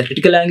the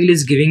critical angle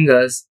is giving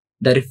us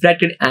the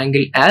refracted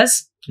angle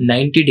as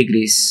 90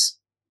 degrees,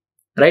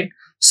 right?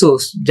 So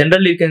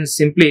generally you can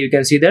see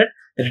that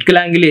the critical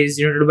angle is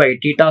denoted by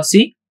theta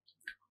c,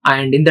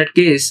 and in that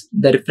case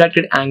the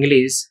refracted angle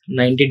is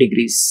 90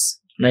 degrees.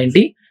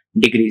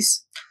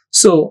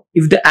 So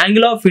if the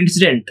angle of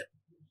incident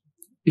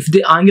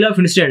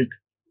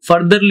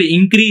furtherly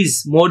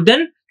increase more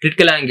than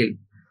critical angle,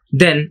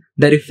 then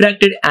the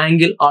refracted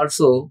angle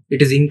also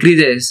it is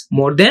increases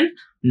more than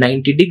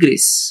 90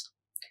 degrees.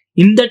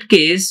 In that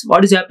case,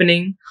 what is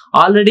happening?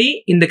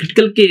 Already in the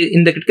critical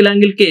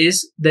angle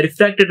case, the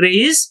refracted ray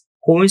is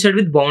coincide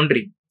with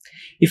boundary.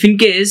 If in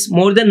case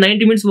more than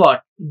 90 means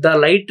what? The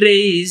light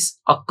ray is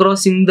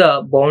crossing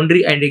the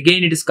boundary and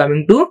again it is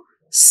coming to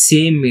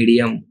same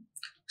medium.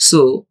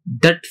 So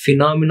that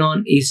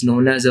phenomenon is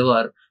known as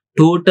our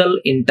total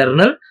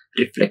internal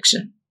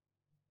reflection,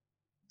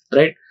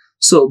 right?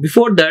 So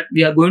before that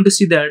we are going to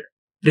see that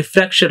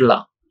refraction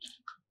law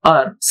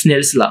or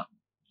Snell's law.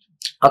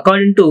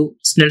 According to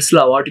Snell's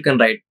law, what you can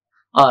write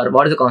or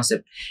what is the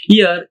concept?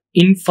 Here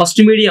in first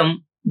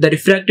medium the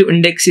refractive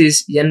index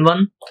is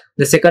n1,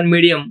 the second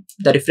medium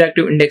the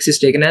refractive index is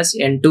taken as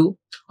n2.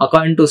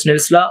 According to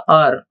Snell's law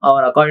or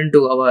according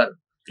to our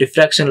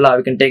refraction law,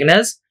 we can take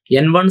as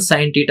n1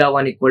 sin theta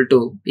 1 equal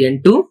to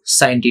n2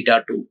 sin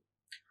theta 2.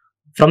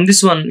 From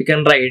this one we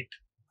can write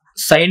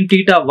sin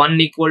theta 1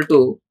 equal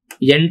to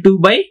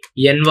n2 by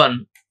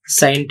n1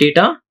 sin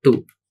theta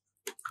 2,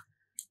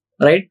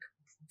 right?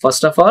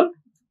 First of all,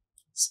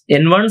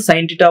 n1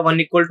 sin theta 1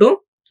 equal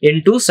to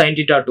n2 sin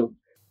theta 2.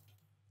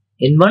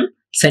 n1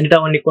 sin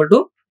theta 1 equal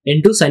to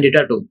n2 sin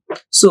theta 2.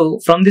 So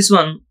from this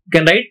one you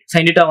can write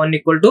sin theta 1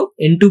 equal to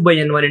n2 by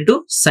n1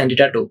 into sin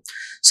theta 2.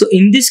 So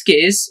in this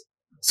case,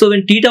 so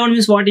when theta 1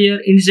 means what here?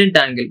 Incident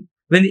angle.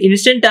 When the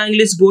incident angle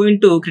is going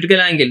to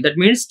critical angle, that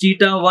means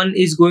theta 1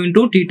 is going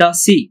to theta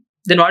c.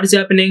 Then what is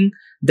happening?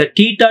 The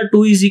theta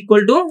 2 is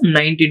equal to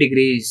 90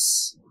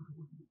 degrees,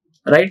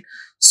 right?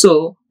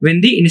 So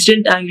when the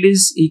incident angle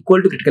is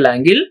equal to critical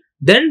angle,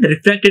 then the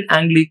refracted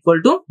angle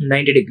equal to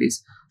 90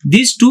 degrees.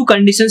 These two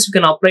conditions you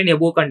can apply in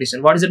above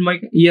condition. What is it,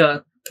 Mike?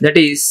 Here that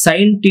is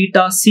sin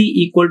theta c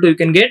equal to, you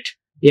can get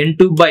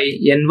n2 by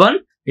n1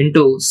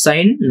 into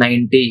sin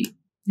 90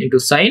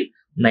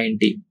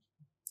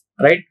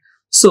 right?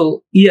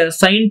 So here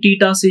sin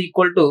theta c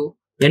equal to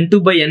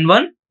n2 by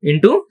n1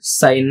 into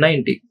sin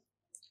 90.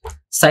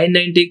 Sin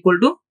 90 equal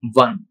to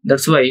 1.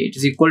 That's why it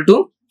is equal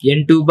to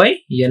n2 by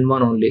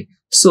n1 only.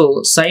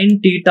 So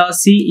sin theta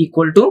c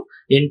equal to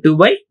n2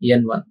 by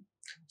n1.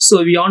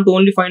 So we want to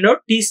only find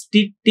out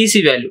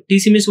TC value.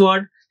 TC means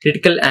what?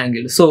 Critical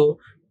angle. So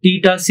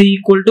theta c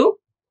equal to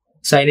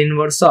sin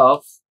inverse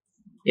of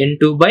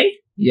n2 by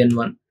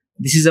n1.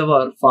 This is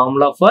our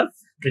formula for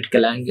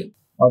critical angle.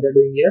 What are we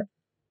doing here?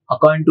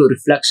 According to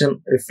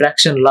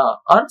refraction law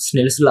or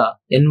Snell's law,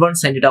 n1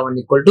 sin theta 1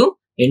 equal to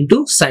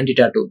n2 sin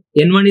theta 2.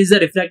 n1 is the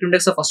refractive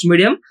index of first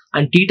medium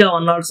and theta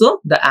 1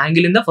 also the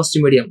angle in the first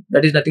medium.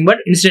 That is nothing but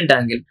incident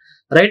angle,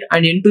 right?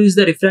 And n2 is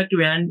the refractive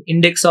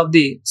index of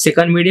the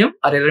second medium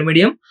or error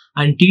medium,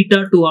 and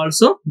theta 2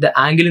 also the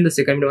angle in the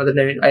second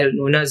medium,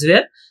 known as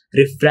their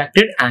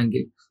refracted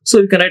angle. So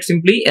you can write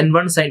simply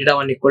n1 sin theta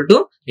 1 equal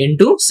to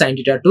n2 sin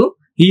theta 2.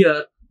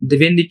 Here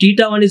when the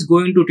theta 1 is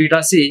going to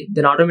theta c,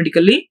 then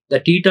automatically the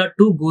theta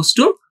 2 goes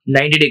to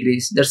 90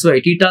 degrees. That's why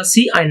theta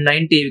c and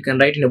 90 we can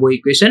write in above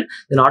equation.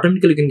 Then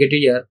automatically you can get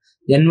here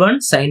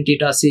n1 sin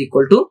theta c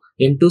equal to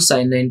n2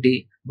 sin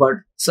 90.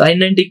 But sin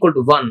 90 equal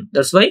to 1.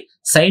 That's why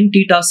sin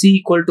theta c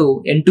equal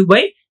to n2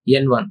 by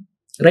n1.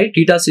 Right?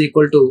 Theta c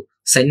equal to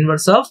sin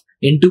inverse of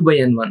n2 by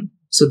n1.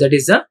 So that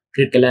is the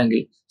critical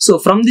angle. So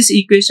from this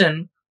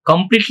equation,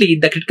 completely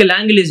the critical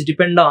angle is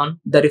depend on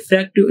the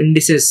refractive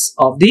indices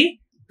of the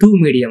two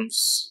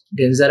mediums,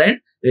 denser and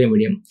ray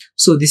medium.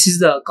 So this is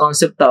the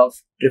concept of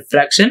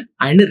refraction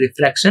and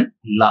refraction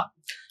law.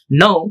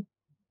 Now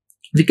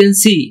we can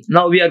see,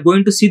 now we are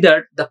going to see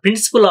that the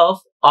principle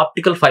of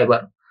optical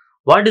fiber.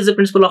 What is the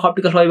principle of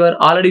optical fiber?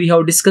 Already we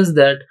have discussed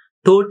that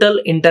total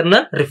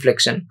internal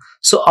reflection.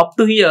 So up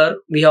to here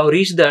we have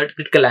reached that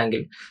critical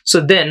angle.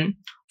 So then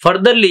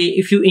furtherly,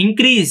 if you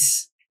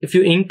increase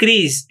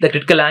the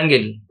critical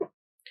angle,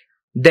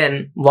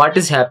 then what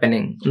is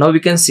happening? Now we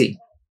can see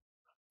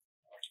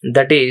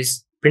that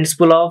is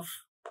principle of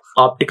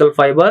optical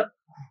fiber,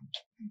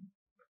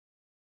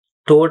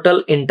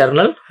 total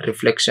internal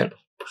reflection.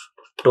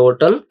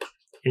 Total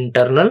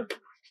internal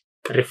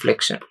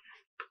reflection.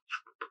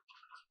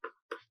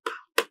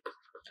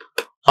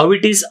 How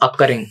it is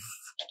occurring?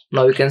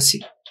 Now you can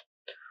see.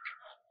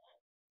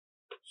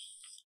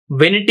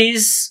 When it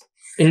is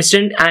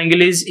incident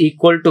angle is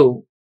equal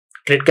to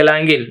critical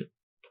angle,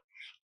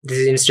 this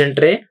is incident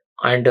ray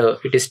and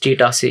it is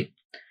theta c.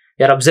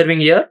 You are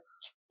observing here,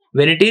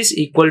 when it is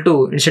equal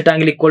to incident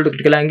angle equal to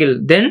critical angle,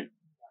 then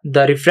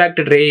the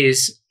refracted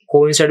rays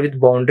coincide with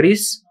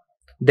boundaries,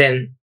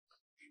 then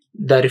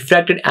the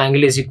refracted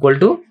angle is equal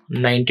to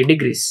 90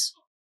 degrees.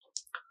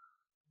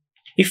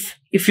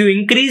 If you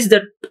increase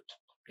that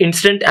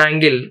incident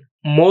angle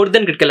more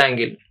than critical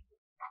angle,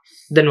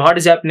 then what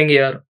is happening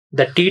here?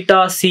 The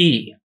theta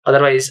c,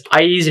 otherwise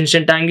I is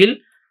incident angle,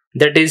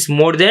 that is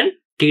more than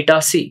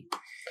theta c.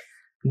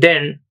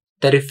 Then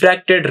the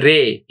refracted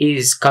ray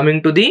is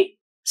coming to the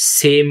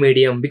same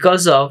medium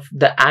because of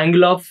the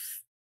angle of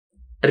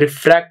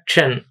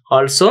refraction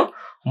also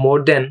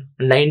more than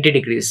 90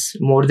 degrees.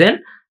 More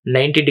than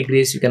 90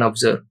 degrees you can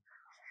observe.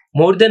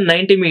 More than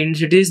 90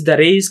 means it is the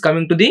ray is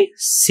coming to the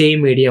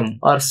same medium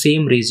or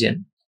same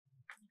region.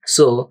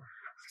 So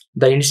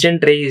the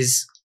incident ray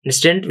is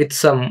incident with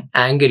some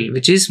angle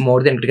which is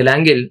more than critical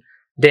angle,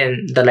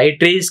 then the light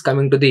ray is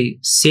coming to the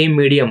same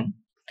medium.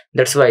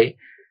 That's why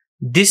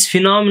this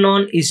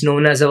phenomenon is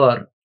known as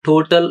our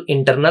total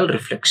internal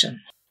reflection.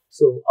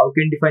 So how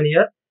can you define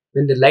here?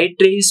 When the light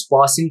ray is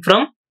passing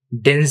from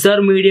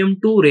denser medium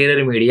to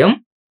rarer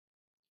medium,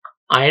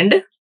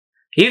 and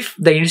if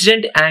the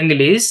incident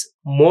angle is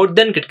more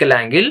than critical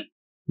angle,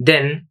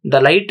 then the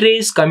light ray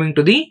is coming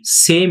to the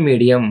same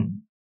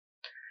medium.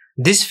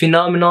 This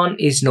phenomenon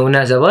is known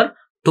as our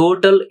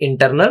total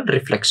internal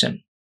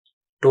reflection.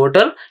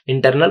 Total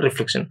internal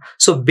reflection.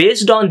 So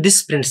based on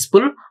this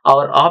principle,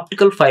 our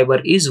optical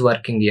fiber is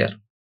working here.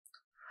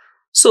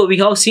 So we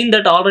have seen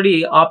that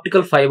already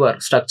optical fiber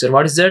structure.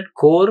 What is that?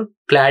 Core,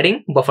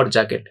 cladding, buffer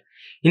jacket.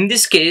 In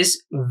this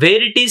case,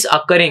 where it is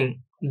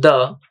occurring,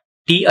 the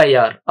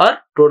TIR or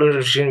total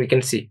reflection we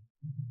can see.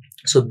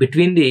 So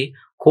between the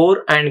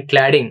core and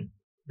cladding,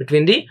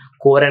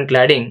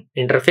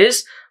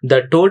 interface,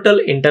 the total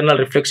internal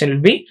reflection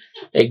will be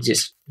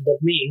exist. That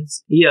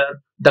means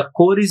here the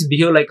core is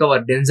behave like our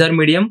denser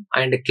medium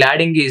and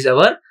cladding is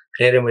our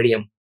rarer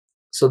medium.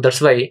 So that's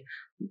why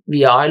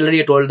we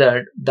already told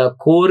that the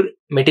core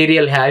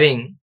material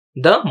having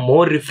the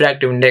more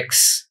refractive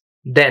index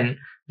than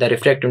the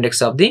refractive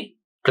index of the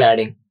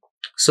cladding.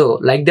 So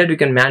like that we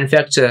can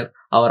manufacture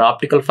our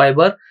optical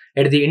fiber.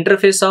 At the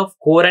interface of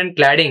core and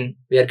cladding,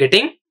 we are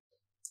getting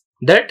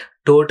that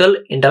total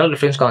internal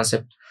reflection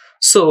concept.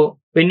 So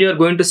when you are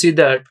going to see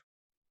that,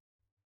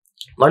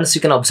 once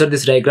you can observe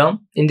this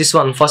diagram, in this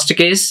one first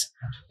case,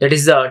 that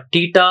is the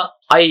theta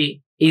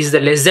I is the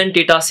less than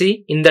theta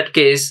c. In that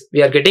case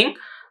we are getting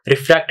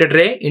refracted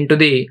ray into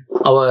the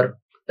our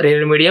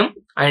rarer medium,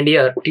 and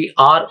here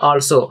r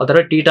also,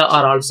 otherwise theta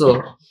r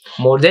also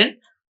more than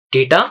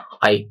theta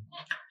I.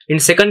 In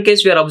second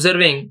case we are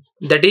observing,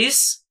 that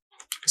is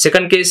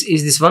second case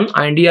is this one,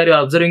 and here you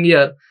are observing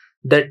here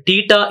that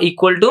theta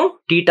equal to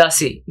theta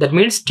c. That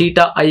means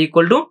theta I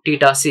equal to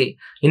theta c.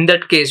 In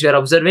that case we are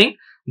observing,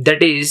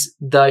 that is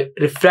the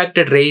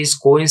refracted rays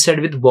coincide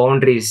with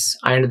boundaries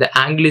and the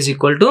angle is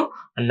equal to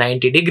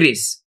 90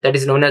 degrees. That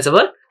is known as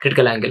our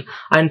critical angle.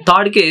 And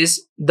third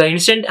case, the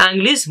incident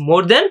angle is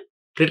more than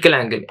critical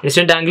angle.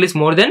 Incident angle is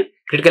more than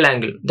critical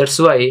angle. That's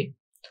why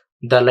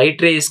the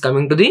light ray is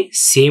coming to the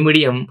same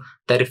medium.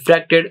 The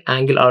refracted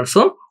angle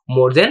also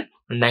more than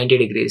 90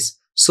 degrees.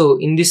 So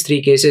in these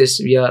three cases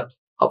we are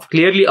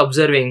clearly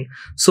observing.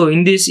 So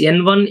in this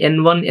N1,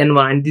 N1,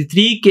 N1, and the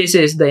three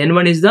cases, the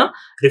N1 is the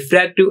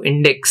refractive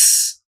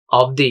index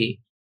of the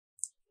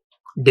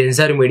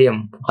denser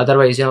medium.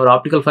 Otherwise in our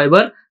optical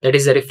fiber, that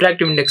is the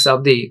refractive index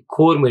of the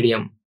core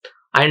medium,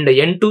 and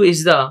N2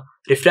 is the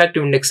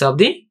refractive index of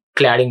the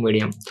cladding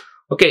medium.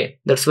 Okay,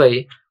 that's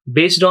why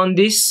based on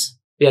this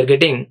we are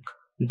getting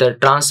the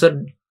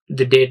transfer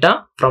the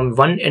data from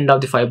one end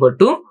of the fiber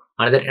to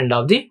another end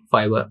of the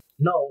fiber.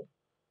 Now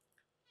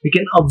we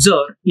can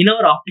observe in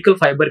our optical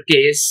fiber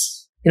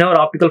case,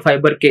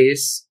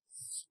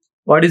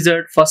 what is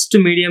that? First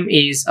medium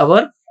is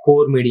our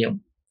core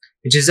medium,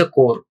 which is a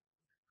core,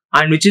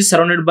 and which is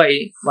surrounded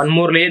by one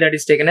more layer that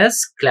is taken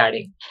as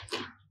cladding.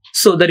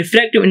 So the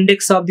refractive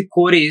index of the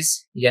core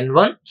is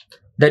N1,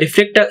 the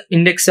refractive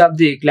index of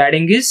the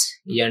cladding is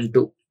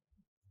N2.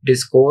 It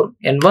is core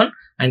N1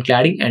 and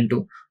cladding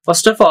N2.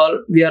 First of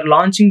all, we are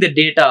launching the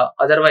data,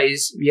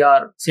 otherwise we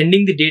are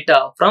sending the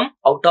data from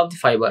out of the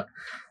fiber.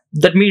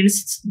 That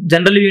means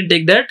generally we can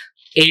take that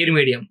air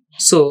medium.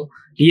 So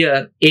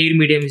here air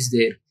medium is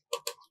there.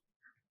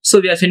 So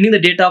we are sending the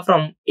data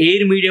from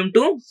air medium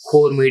to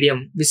core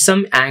medium with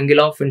some angle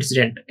of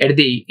incident at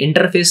the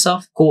interface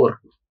of core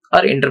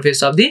or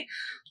interface of the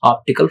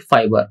optical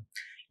fiber.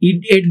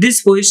 At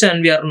this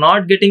position, we are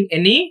not getting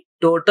any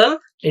total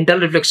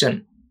internal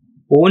reflection.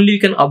 Only we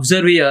can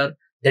observe here,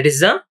 that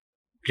is the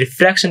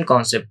refraction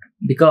concept,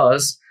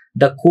 because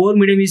the core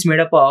medium is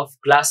made up of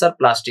glass or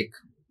plastic,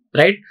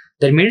 right?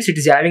 That means it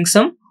is having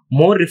some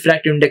more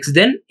refractive index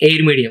than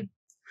air medium.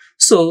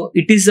 So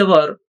it is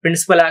our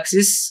principal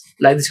axis,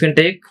 like this you can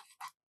take,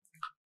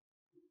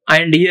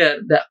 and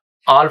here the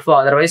alpha,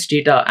 otherwise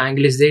theta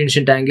angle is the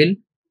incident angle,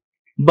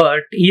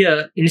 but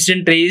here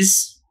incident ray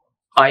is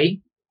I.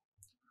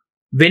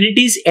 When it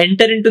is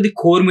enter into the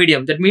core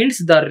medium, that means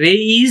the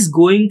ray is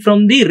going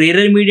from the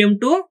rarer medium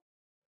to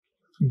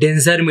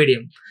denser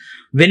medium.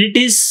 When it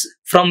is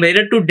from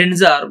rarer to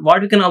denser,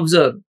 what we can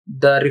observe?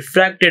 The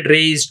refracted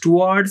ray is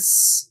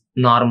towards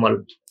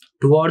normal.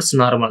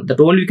 That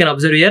only we can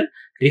observe here,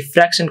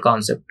 refraction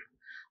concept.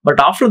 But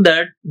after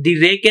that, the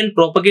ray can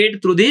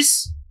propagate through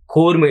this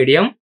core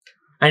medium,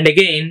 and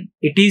again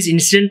it is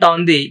incident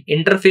on the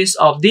interface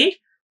of the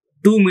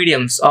two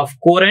mediums of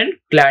core and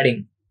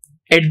cladding.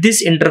 At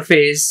this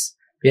interface,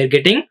 we are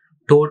getting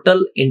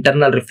total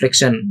internal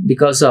reflection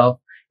because of,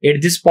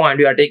 at this point,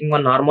 we are taking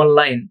one normal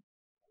line.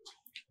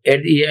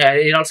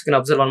 You also can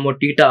observe one more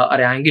theta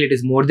or angle, it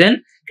is more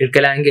than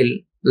critical angle.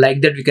 Like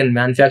that, we can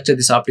manufacture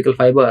this optical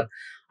fiber,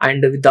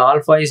 and with the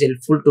alpha is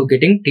helpful to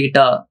getting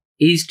theta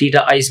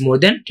I is more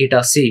than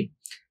theta C.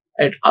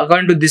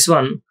 According to this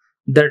one,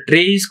 the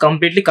ray is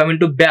completely coming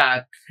to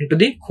back into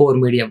the core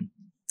medium.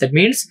 That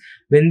means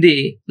when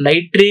the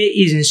light ray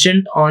is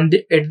incident on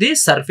at the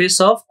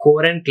surface of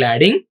core and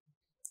cladding,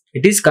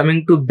 it is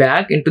coming to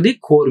back into the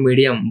core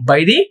medium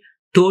by the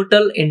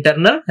total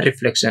internal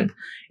reflection.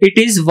 It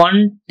is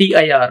 1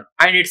 TIR,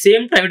 and at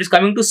same time it is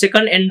coming to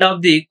second end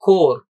of the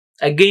core.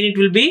 Again it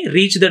will be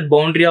reach that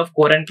boundary of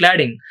core and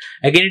cladding.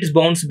 Again it is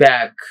bounced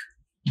back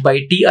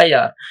by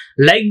TIR.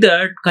 Like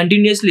that,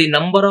 continuously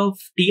number of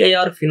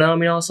TIR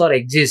phenomena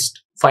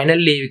exist.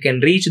 Finally we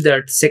can reach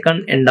that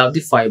second end of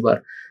the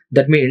fiber.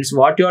 That means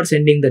what you are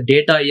sending the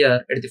data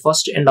here at the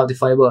first end of the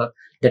fiber,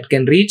 that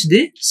can reach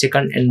the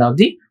second end of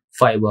the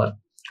fiber.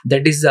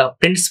 That is the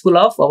principle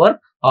of our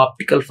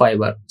optical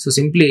fiber. So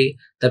simply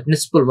the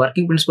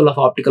working principle of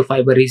optical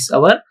fiber is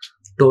our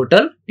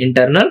total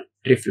internal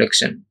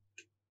reflection.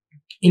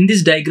 In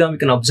this diagram, we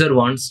can observe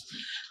once,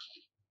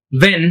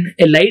 when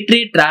a light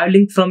ray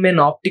traveling from an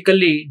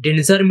optically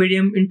denser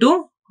medium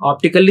into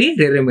optically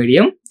rarer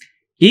medium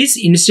is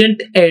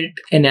incident at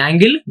an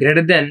angle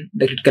greater than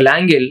the critical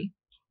angle,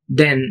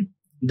 then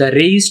the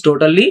ray is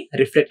totally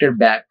reflected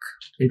back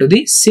into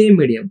the same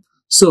medium.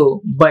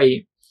 So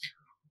by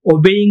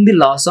obeying the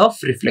laws of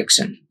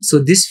reflection.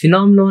 So this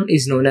phenomenon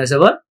is known as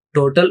our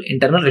total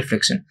internal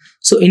reflection.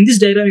 So in this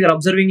diagram, we are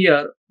observing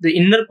here, the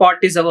inner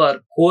part is our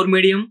core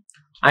medium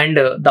and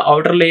the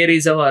outer layer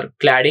is our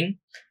cladding.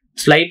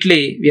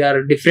 Slightly we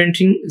are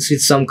differentiating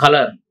with some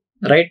color,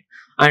 right?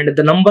 And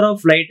the number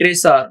of light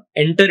rays are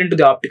enter into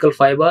the optical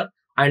fiber,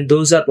 and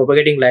those are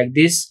propagating like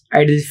this.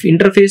 At the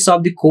interface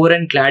of the core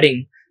and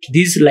cladding,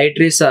 these light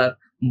rays are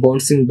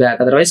bouncing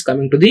back, otherwise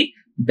coming to the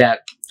back,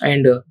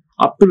 and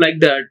up to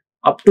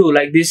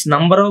like this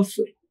number of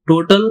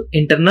total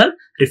internal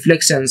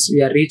reflections,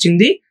 we are reaching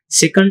the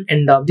second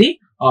end of the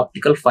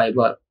optical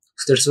fiber.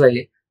 So that's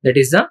why that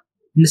is the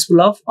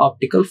principle of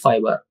optical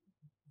fiber.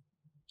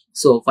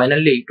 So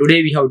finally,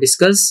 today we have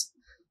discussed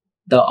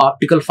the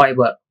optical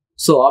fiber.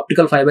 So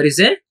optical fiber is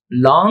a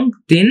long,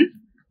 thin,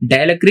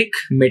 dielectric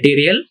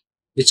material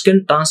which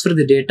can transfer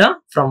the data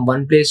from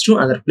one place to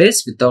another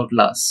place without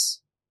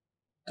loss,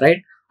 right?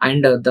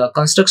 And the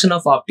construction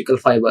of optical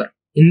fiber,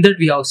 in that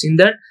we have seen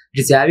that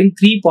it is having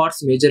three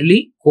parts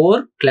majorly: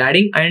 core,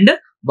 cladding and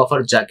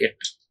buffer jacket.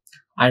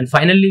 And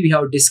finally we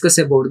have discussed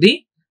about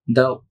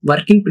the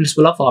working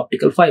principle of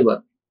optical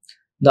fiber.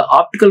 The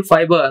optical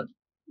fiber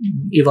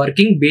is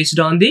working based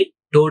on the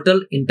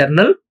total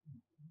internal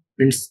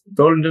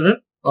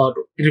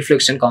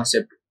reflection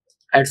concept.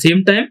 At the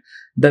same time,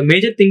 the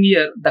major thing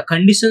here, the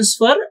conditions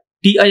for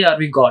TIR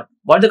we got.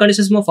 What the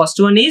conditions for? First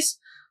one is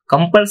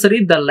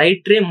compulsory the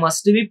light ray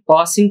must be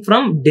passing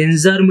from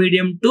denser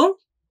medium to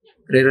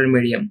rarer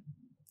medium.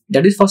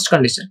 That is first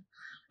condition.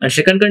 And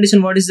second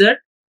condition, what is that?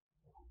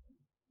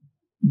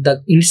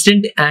 The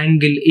incident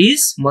angle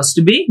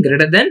must be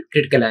greater than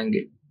critical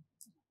angle.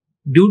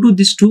 Due to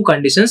these two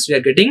conditions, we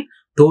are getting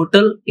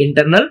total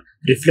internal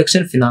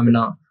reflection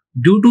phenomena.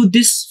 Due to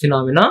this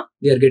phenomena,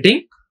 we are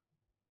getting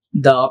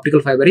the optical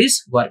fiber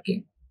is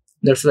working.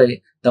 That's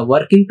why the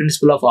working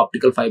principle of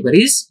optical fiber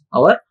is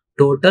our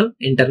total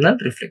internal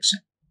reflection,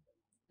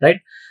 right?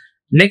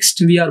 Next,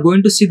 we are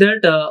going to see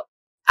that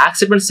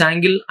acceptance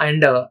angle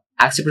and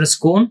acceptance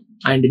cone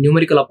and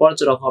numerical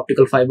aperture of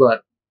optical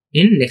fiber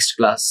in next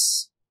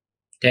class.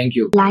 Thank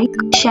you. Like,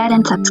 share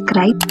and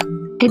subscribe.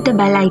 Hit the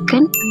bell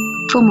icon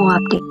for more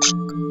updates.